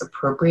tools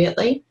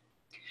appropriately.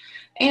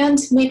 And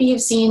maybe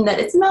you've seen that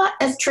it's not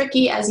as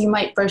tricky as you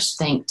might first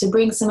think to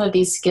bring some of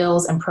these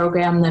skills and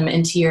program them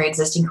into your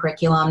existing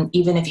curriculum,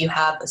 even if you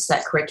have a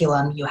set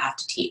curriculum you have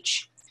to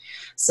teach.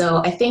 So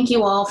I thank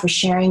you all for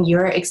sharing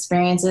your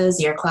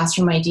experiences, your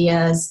classroom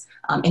ideas,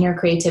 inner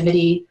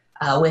creativity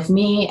with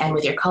me and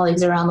with your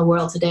colleagues around the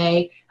world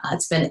today.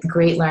 It's been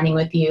great learning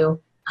with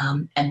you,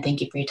 and thank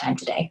you for your time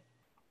today.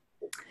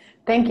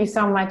 Thank you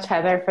so much,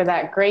 Heather, for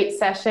that great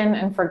session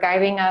and for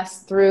guiding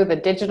us through the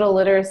digital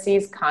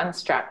literacies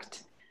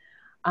construct.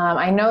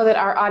 I know that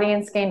our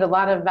audience gained a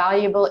lot of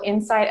valuable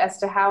insight as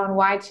to how and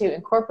why to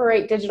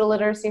incorporate digital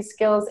literacy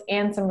skills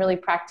and some really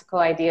practical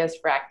ideas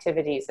for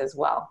activities as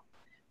well.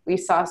 We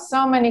saw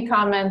so many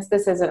comments.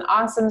 This is an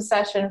awesome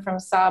session from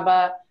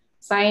Saba.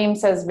 Saeem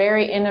says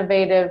very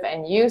innovative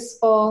and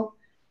useful.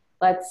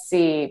 Let's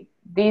see.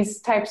 These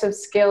types of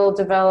skill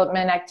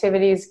development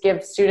activities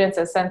give students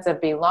a sense of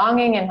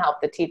belonging and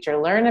help the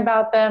teacher learn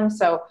about them.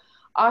 So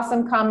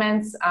awesome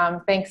comments.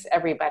 Thanks,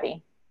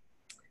 everybody.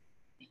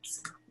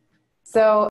 Thanks. So